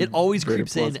 It always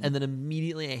creeps in, and then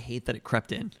immediately I hate that it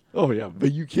crept in. Oh, yeah,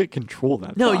 but you can't control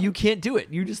that. No, you can't do it.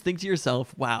 You just think to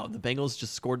yourself, wow, the Bengals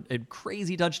just scored a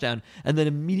crazy touchdown and then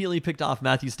immediately picked off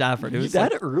Matthew Stafford. It was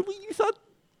that early, you thought?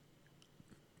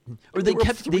 Or they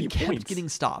kept getting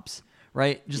stops,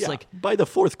 right? Just like by the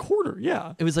fourth quarter,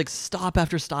 yeah. It was like stop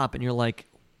after stop, and you're like,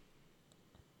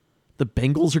 the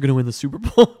Bengals are going to win the Super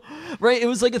Bowl, right? It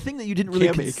was like a thing that you didn't really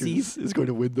conceive. Akers is going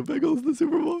to win the Bengals the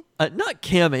Super Bowl. Not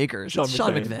Cam Akers, Sean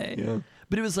McVay. Yeah.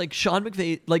 But it was like Sean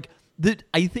McVay, like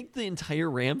I think the entire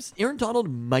Rams, Aaron Donald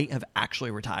might have actually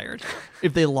retired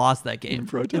if they lost that game.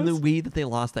 In the way that they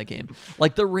lost that game.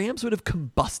 Like the Rams would have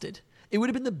combusted. It would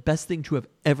have been the best thing to have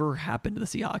ever happened to the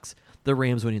Seahawks, the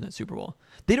Rams winning that Super Bowl.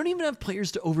 They don't even have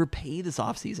players to overpay this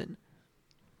offseason.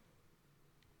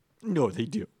 No, they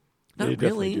do. Not they really.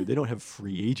 Definitely do. They don't have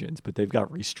free agents, but they've got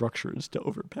restructures to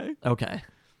overpay. Okay.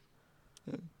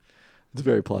 It's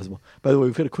very plausible. By the way,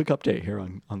 we've got a quick update here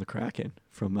on the Kraken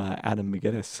from Adam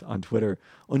McGinnis on Twitter.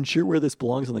 Unsure where this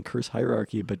belongs on the curse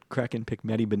hierarchy, but Kraken picked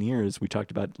Matty Beniers. We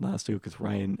talked about last week with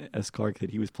Ryan S. Clark that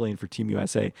he was playing for Team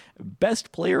USA.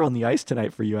 Best player on the ice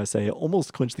tonight for USA.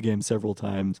 Almost clinched the game several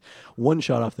times. One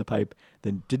shot off the pipe,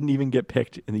 then didn't even get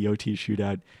picked in the OT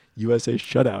shootout. USA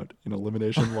shutout in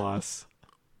elimination loss.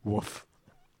 Woof.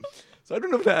 So I don't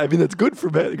know if that, I mean, that's good for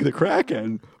the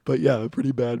Kraken, but yeah,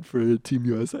 pretty bad for Team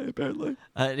USA, apparently.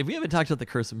 We haven't talked about the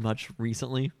curse much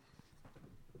recently.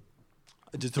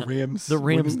 Just the Rams. The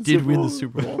Rams did win the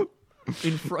Super Bowl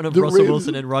in front of Russell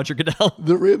Wilson and Roger Goodell.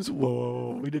 The Rams,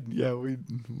 we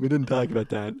didn't talk about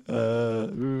that.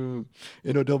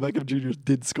 Odell Beckham Jr.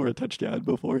 did score a touchdown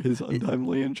before his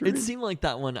untimely injury. It seemed like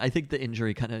that one, I think the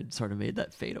injury kind of sort of made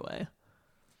that fade away.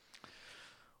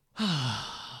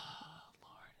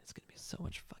 So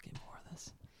much fucking more of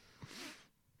this.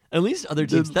 At least other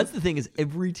teams. That's the thing, is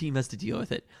every team has to deal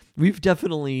with it. We've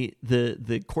definitely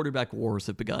the quarterback wars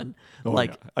have begun.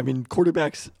 Yeah. I mean,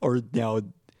 quarterbacks are now,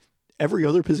 every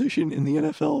other position in the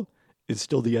NFL is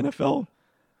still the NFL.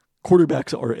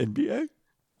 Quarterbacks are NBA.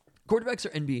 Quarterbacks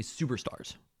are NBA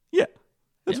superstars. Yeah,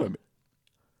 that's what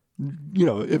I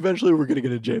mean. Eventually we're going to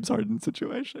get a James Harden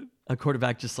situation. A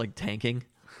quarterback just like tanking.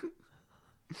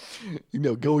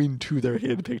 Going to their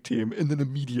handpicked team and then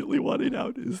immediately wanting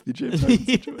out is the James Harden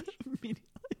situation.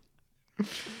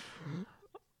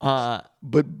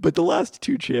 But the last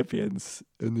two champions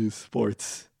in these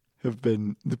sports have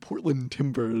been the Portland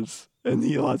Timbers and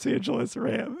the Los Angeles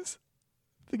Rams.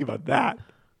 Think about that.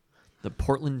 The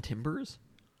Portland Timbers?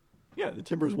 Yeah, the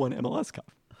Timbers won MLS Cup.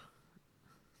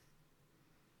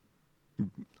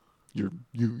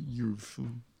 You've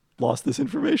lost this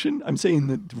information. I'm saying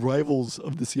that rivals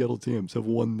of the Seattle teams have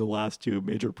won the last two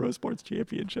major pro sports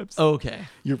championships. Okay.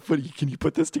 Can you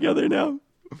put this together now?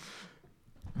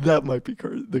 That might be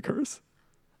the curse.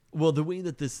 Well, the way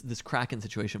that this Kraken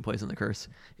situation plays in the curse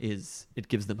is it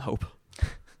gives them hope.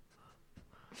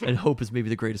 And hope is maybe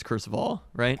the greatest curse of all,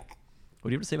 right? What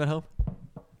do you have to say about hope?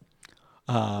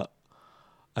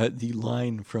 The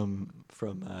line from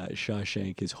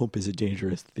Shawshank is, "Hope is a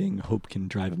dangerous thing. Hope can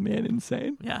drive a man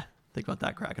insane." Yeah, think about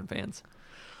that, Kraken fans.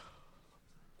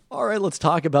 All right, let's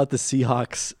talk about the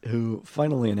Seahawks, who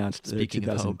finally announced their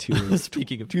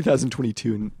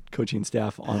 2022 coaching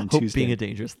staff on Hope Tuesday. Being a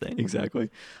dangerous thing. Exactly.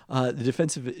 The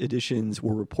defensive additions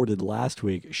were reported last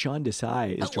week. Sean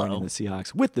Desai is joining the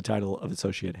Seahawks with the title of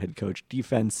associate head coach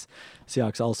defense.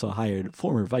 Seahawks also hired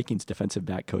former Vikings defensive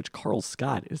back coach Carl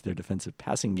Scott as their defensive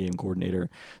passing game coordinator.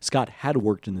 Scott had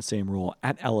worked in the same role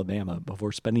at Alabama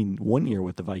before spending 1 year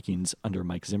with the Vikings under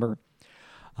Mike Zimmer.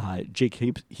 Jake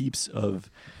Heaps of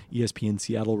ESPN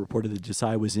Seattle reported that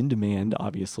Desai was in demand,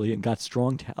 obviously, and got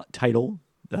strong title,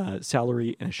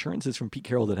 salary, and assurances from Pete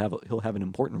Carroll that he'll have an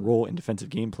important role in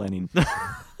defensive game planning.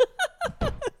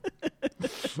 I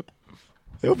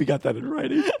hope he got that in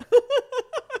writing.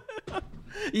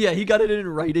 Yeah, he got it in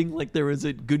writing, like there was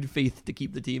a good faith to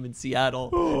keep the team in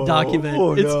Seattle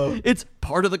document. It's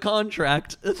part of the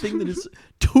contract, a thing that is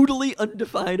totally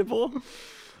undefinable.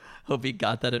 Hope he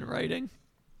got that in writing.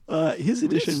 His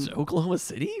addition, Oklahoma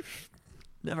City?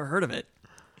 Never heard of it.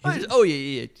 Yeah.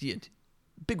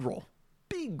 Big role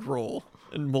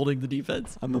in molding the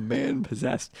defense. I'm a man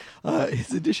possessed.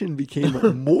 His addition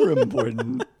became more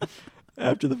important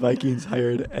after the Vikings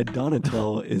hired Ed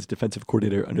Donatel as defensive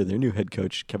coordinator under their new head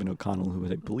coach, Kevin O'Connell, who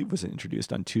I believe was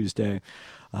introduced on Tuesday.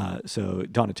 So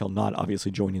Donatel not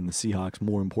obviously joining the Seahawks.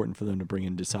 More important for them to bring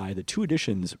in Desai. The two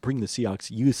additions bring the Seahawks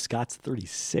youth. Scott's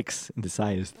 36 and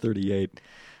Desai is 38.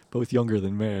 both younger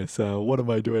than me. So what am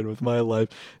I doing with my life?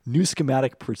 New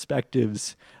schematic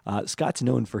perspectives. Scott's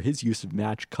known for his use of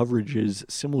match coverages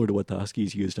similar to what the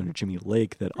Huskies used under Jimmy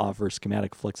Lake that offer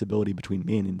schematic flexibility between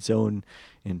man and zone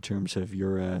in terms of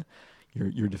your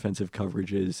defensive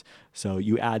coverages. So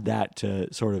you add that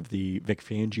to sort of the Vic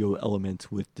Fangio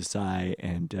elements with Desai,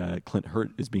 and Clint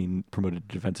Hurt is being promoted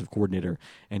to defensive coordinator,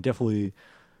 and definitely,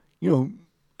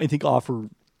 I think offer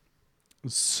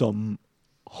some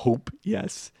hope,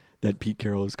 yes, that Pete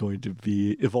Carroll is going to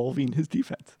be evolving his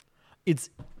defense. It's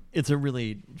a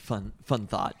really fun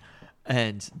thought,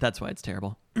 and that's why it's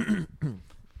terrible.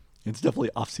 It's definitely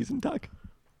off-season talk.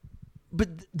 But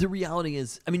the reality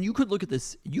is, I mean, you could look at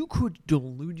this, you could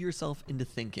delude yourself into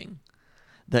thinking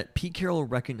that Pete Carroll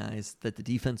recognized that the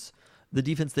defense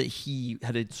that he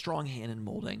had a strong hand in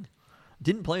molding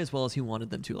didn't play as well as he wanted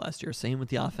them to last year. Same with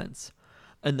the offense.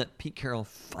 And that Pete Carroll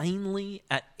finally,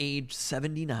 at age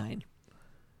 79,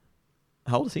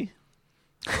 how old is he?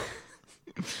 I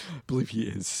believe he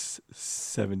is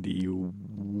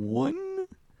 71.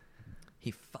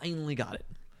 He finally got it.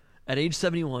 At age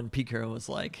 71, Pete Carroll was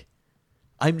like,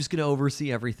 I'm just going to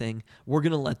oversee everything. We're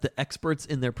going to let the experts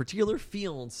in their particular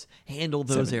fields handle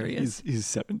those 70. areas. He's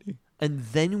 70. And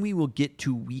then we will get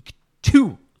to week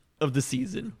 2 of the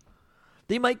season.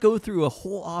 They might go through a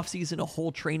whole offseason, a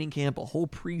whole training camp, a whole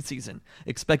preseason,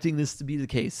 expecting this to be the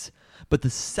case. But the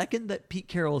second that Pete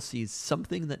Carroll sees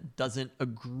something that doesn't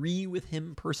agree with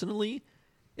him personally,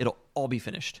 it'll all be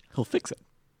finished. He'll fix it.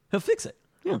 He'll fix it.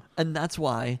 Yeah. And that's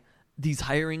why these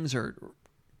hirings are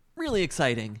really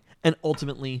exciting and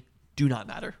ultimately do not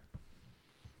matter.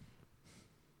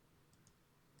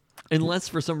 Unless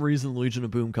for some reason Legion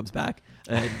of Boom comes back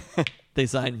and they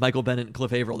sign Michael Bennett and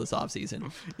Cliff Averill this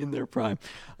offseason. In their prime.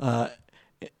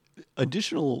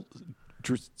 Additional,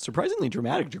 surprisingly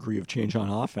dramatic degree of change on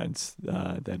offense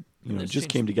that just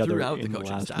came together in the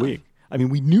last staff. week. I mean,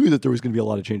 we knew that there was going to be a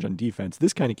lot of change on defense.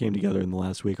 This kind of came together in the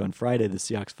last week. On Friday, the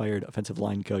Seahawks fired offensive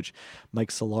line coach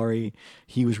Mike Solari.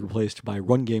 He was replaced by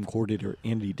run game coordinator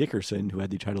Andy Dickerson, who had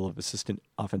the title of assistant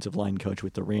offensive line coach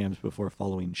with the Rams before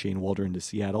following Shane Waldron to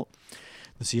Seattle.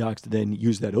 The Seahawks then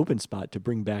used that open spot to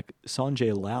bring back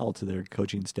Sanjay Lal to their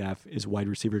coaching staff as wide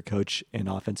receiver coach and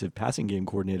offensive passing game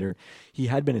coordinator. He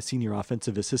had been a senior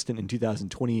offensive assistant in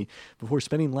 2020 before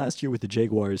spending last year with the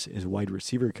Jaguars as wide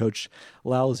receiver coach.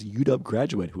 Lal is a UW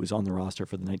graduate who was on the roster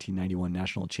for the 1991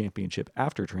 National Championship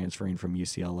after transferring from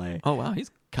UCLA. Oh, wow.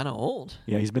 He's kind of old.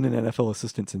 Yeah, he's been an NFL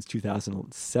assistant since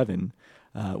 2007.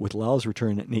 With Lal's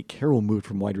return, Nate Carroll moved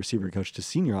from wide receiver coach to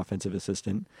senior offensive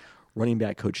assistant. Running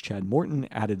back coach Chad Morton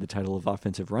added the title of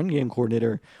offensive run game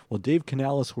coordinator, while Dave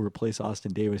Canales will replace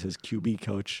Austin Davis as QB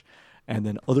coach. And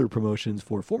then other promotions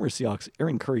for former Seahawks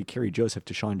Aaron Curry, Kerry Joseph,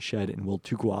 Deshaun Shedd, and Will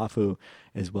Tukuafu,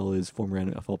 as well as former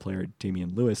NFL player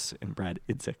Damian Lewis and Brad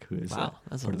Idzik, who is wow,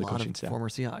 that's part a of the lot coaching of staff. Former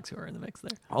Seahawks who are in the mix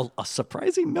there. A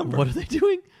surprising number. What are they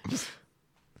doing? Just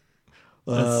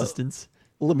assistants.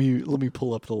 Let me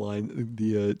pull up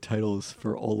the titles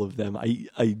for all of them.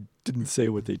 I didn't say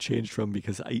what they changed from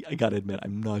because I gotta admit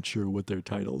I'm not sure what their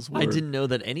titles were. I didn't know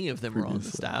that any of them were on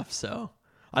the staff, so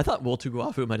I thought Will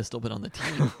Tuguafu might have still been on the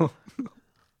team.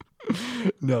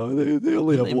 No, they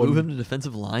only have they one. Move him to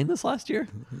defensive line this last year?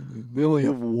 They only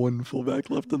have one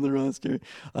fullback left on the roster.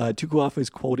 Tukuafu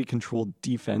is quality control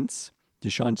defense.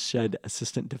 Deshaun Shedd,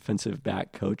 assistant defensive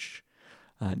back coach.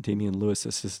 Damian Lewis,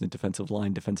 assistant defensive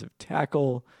line, defensive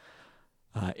tackle.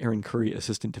 Aaron Curry,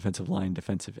 assistant defensive line,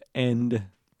 defensive end. Did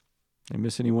I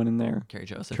miss anyone in there? Kerry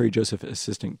Joseph. Kerry Joseph,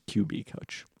 assistant QB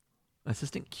coach.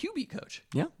 Assistant QB coach?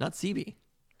 Yeah. Not CB?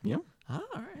 Yeah. Ah,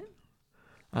 all right.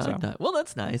 I like that. Well,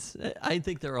 that's nice. I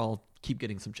think they're all keep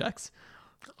getting some checks.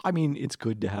 I mean, it's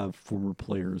good to have former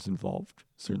players involved,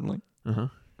 certainly. Uh-huh.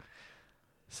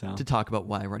 So. To talk about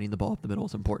why running the ball up the middle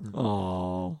is important.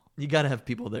 Oh. You got to have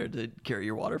people there to carry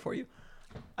your water for you.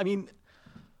 I mean,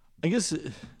 I guess,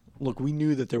 look, we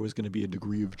knew that there was going to be a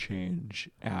degree of change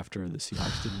after the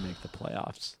Seahawks didn't make the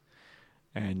playoffs.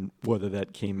 And whether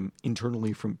that came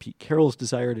internally from Pete Carroll's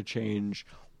desire to change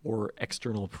or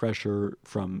external pressure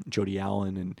from Jody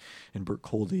Allen and Burt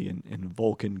Coldy and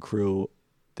Vulcan crew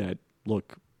that,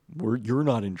 look, you're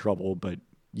not in trouble, but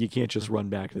you can't just run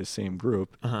back to the same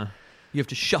group. Uh-huh. You have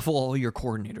to shuffle all your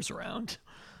coordinators around.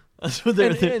 That's what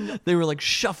they were like,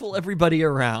 shuffle everybody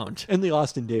around. And the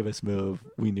Austin Davis move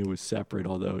we knew was separate,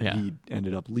 although Yeah. he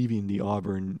ended up leaving the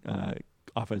Auburn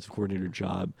offensive coordinator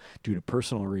job due to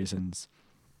personal reasons.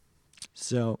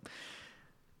 So,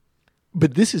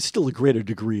 but this is still a greater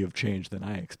degree of change than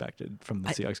I expected from the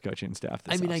Seahawks coaching staff.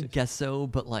 I mean, I guess so,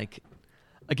 but like,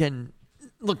 again,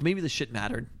 look, maybe the shit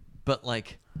mattered, but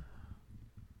like,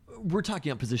 we're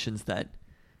talking about positions that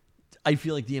I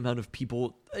feel like the amount of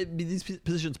people, these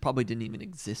positions probably didn't even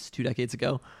exist 2 decades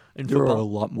ago in There football. are a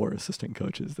lot more assistant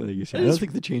coaches than I used to. I don't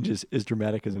think the change is as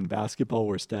dramatic as in basketball,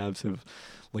 where staffs have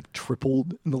like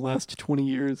tripled in the last 20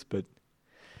 years, but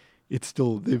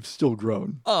they've still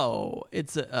grown. Oh,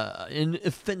 it's an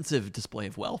offensive display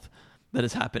of wealth that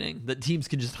is happening, that teams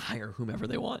can just hire whomever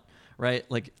they want, right?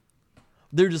 Like,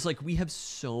 they're just like, we have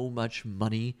so much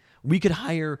money. We could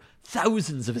hire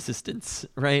thousands of assistants,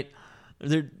 right?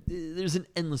 There's an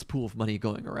endless pool of money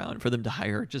going around for them to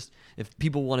hire. Just if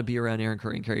people want to be around Aaron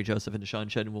Curry and Kerry Joseph and Deshaun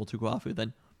Shed and Will Tuguafu,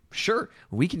 then sure,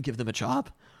 we can give them a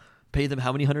job. Pay them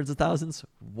how many hundreds of thousands?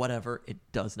 Whatever. It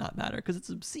does not matter because it's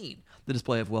obscene, the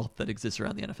display of wealth that exists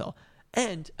around the NFL.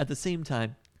 And at the same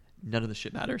time, none of the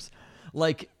shit matters.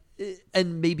 Like,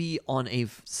 and maybe on a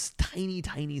tiny,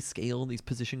 tiny scale, these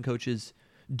position coaches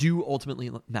do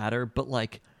ultimately matter. But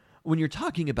like, when you're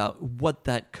talking about what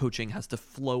that coaching has to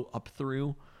flow up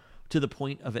through to the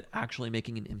point of it actually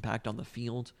making an impact on the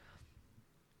field,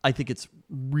 I think it's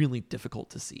really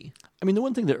difficult to see. I mean, the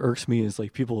one thing that irks me is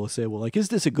like people will say, well, like, is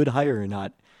this a good hire or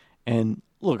not? And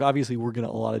look, obviously we're going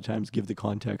to a lot of times give the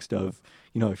context of,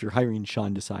 if you're hiring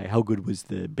Sean Desai, how good was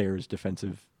the Bears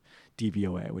defensive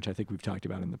DVOA, which I think we've talked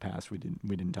about in the past. We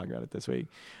didn't talk about it this week.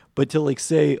 But to like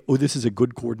say, oh, this is a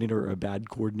good coordinator or a bad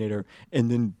coordinator, and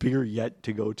then bigger yet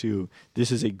to go to,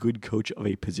 this is a good coach of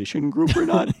a position group or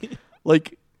not,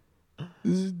 like,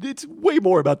 it's way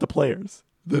more about the players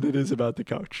than it is about the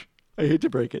coach. I hate to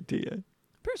break it to you.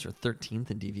 Bears are 13th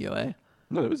in DVOA.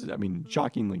 No, it was,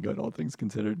 shockingly good, all things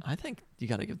considered. I think you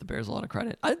got to give the Bears a lot of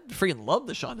credit. I freaking love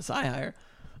the Sean Desai hire.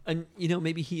 And,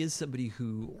 maybe he is somebody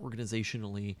who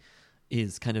organizationally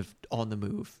is kind of on the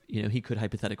move. He could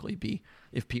hypothetically be,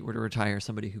 if Pete were to retire,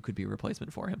 somebody who could be a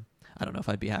replacement for him. I don't know if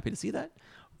I'd be happy to see that,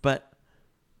 but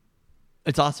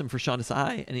it's awesome for Sean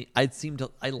Desai, and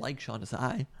I like Sean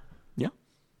Desai. Yeah.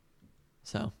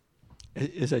 So,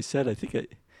 as I said, I think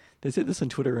I said this on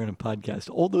Twitter and a podcast.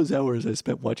 All those hours I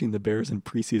spent watching the Bears in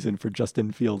preseason for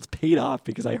Justin Fields paid off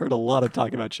because I heard a lot of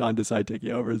talk about Sean Desai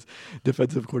taking over as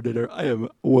defensive coordinator. I am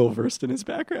well versed in his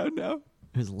background now.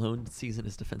 His lone season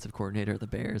as defensive coordinator of the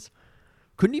Bears.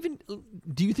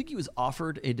 Do you think he was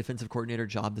offered a defensive coordinator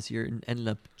job this year and ended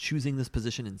up choosing this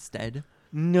position instead?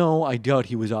 No, I doubt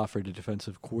he was offered a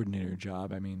defensive coordinator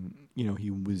job. I mean,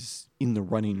 he was in the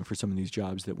running for some of these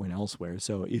jobs that went elsewhere.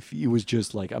 So if he was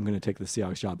just like, I'm going to take the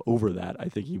Seahawks job over that, I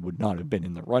think he would not have been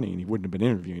in the running. He wouldn't have been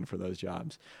interviewing for those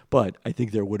jobs. But I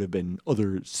think there would have been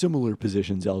other similar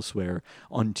positions elsewhere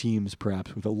on teams,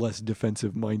 perhaps with a less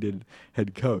defensive-minded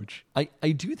head coach.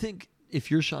 I do think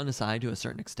if you're Sean Desai to a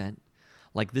certain extent,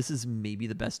 like, this is maybe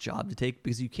the best job to take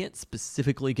because you can't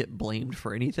specifically get blamed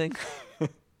for anything.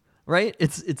 Right?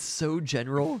 It's so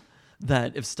general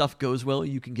that if stuff goes well,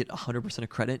 you can get 100% of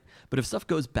credit. But if stuff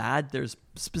goes bad, there's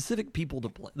specific people to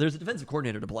blame. There's a defensive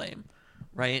coordinator to blame,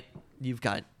 right? You've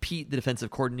got Pete, the defensive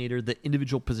coordinator, the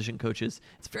individual position coaches.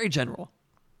 It's very general.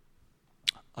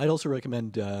 I'd also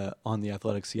recommend on The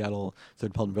Athletic, Seattle,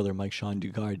 third Pelton brother Mike Sean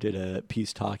Dugard did a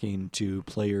piece talking to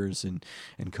players and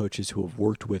coaches who have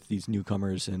worked with these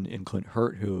newcomers and Clint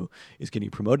Hurt, who is getting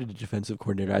promoted to defensive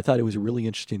coordinator. I thought it was a really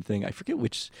interesting thing. I forget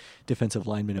which defensive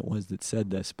lineman it was that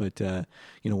said this, but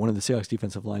one of the Seahawks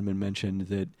defensive linemen mentioned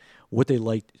that what they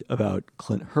liked about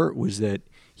Clint Hurt was that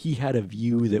he had a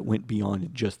view that went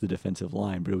beyond just the defensive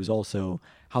line, but it was also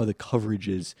how the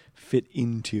coverages fit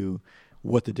into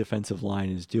what the defensive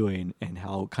line is doing and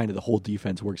how kind of the whole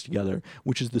defense works together,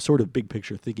 which is the sort of big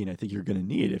picture thinking I think you're going to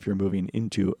need if you're moving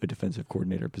into a defensive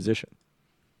coordinator position.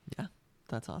 Yeah,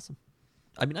 that's awesome.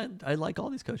 I mean, I like all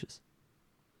these coaches.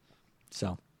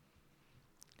 So,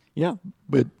 yeah,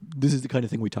 but this is the kind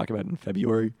of thing we talk about in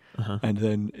February, and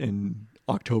then in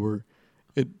October,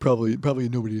 it probably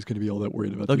nobody's going to be all that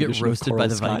worried about. They'll get roasted by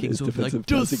the Vikings. They'll be like,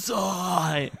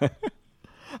 Desai!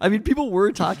 I mean, people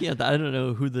were talking about that. I don't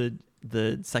know who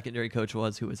the secondary coach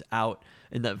was who was out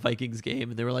in that Vikings game,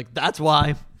 and they were like, that's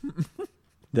why.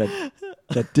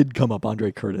 that did come up.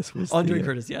 Andre Curtis was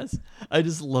Curtis, yes. I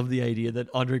just love the idea that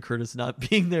Andre Curtis not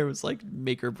being there was like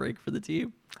make or break for the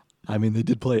team. I mean, they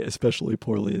did play especially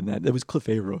poorly in that. It was Cliff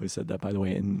Averill who said that, by the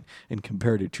way, and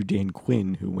compared it to Dan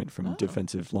Quinn, who went from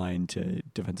defensive line to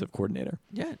defensive coordinator.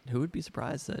 Yeah, who would be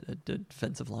surprised that a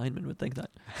defensive lineman would think that?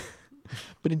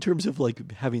 But in terms of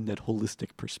like having that holistic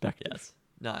perspective. Yes.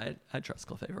 No, I trust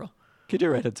Cliff Averill.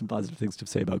 KJ Wright had some positive things to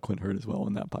say about Clint Hurt as well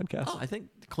on that podcast. Oh, I think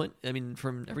Clint,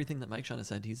 from everything that Mike Sean has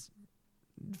said, he's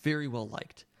very well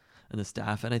liked in the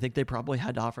staff. And I think they probably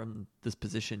had to offer him this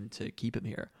position to keep him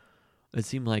here. It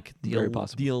seemed like the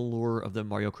allure of the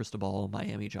Mario Cristobal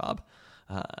Miami job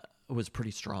was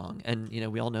pretty strong. And,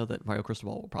 we all know that Mario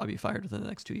Cristobal will probably be fired within the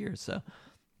next 2 years. So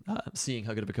seeing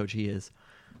how good of a coach he is.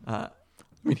 I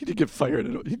mean, he didn't get fired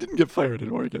in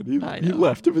Oregon. He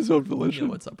left of his own volition. You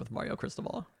know what's up with Mario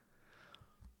Cristobal.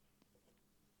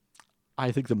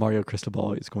 I think that Mario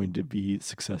Cristobal is going to be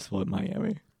successful at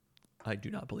Miami. I do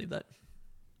not believe that.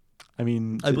 I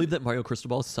mean, I believe that Mario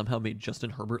Cristobal somehow made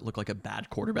Justin Herbert look like a bad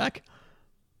quarterback.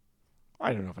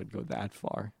 I don't know if I'd go that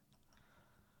far.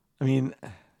 I mean,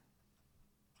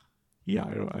 yeah,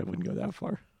 I wouldn't go that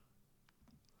far.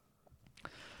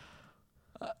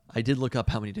 I did look up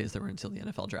how many days there were until the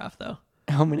NFL draft, though.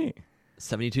 How many?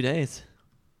 72 days.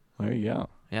 There you go.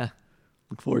 Yeah.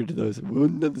 Look forward to those. The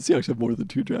Seahawks have more than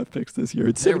 2 draft picks this year.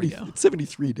 It's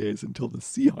 73 days until the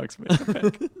Seahawks make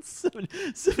a pick.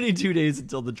 72 days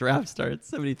until the draft starts.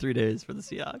 73 days for the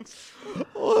Seahawks.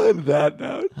 On that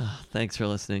note. Thanks for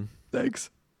listening. Thanks.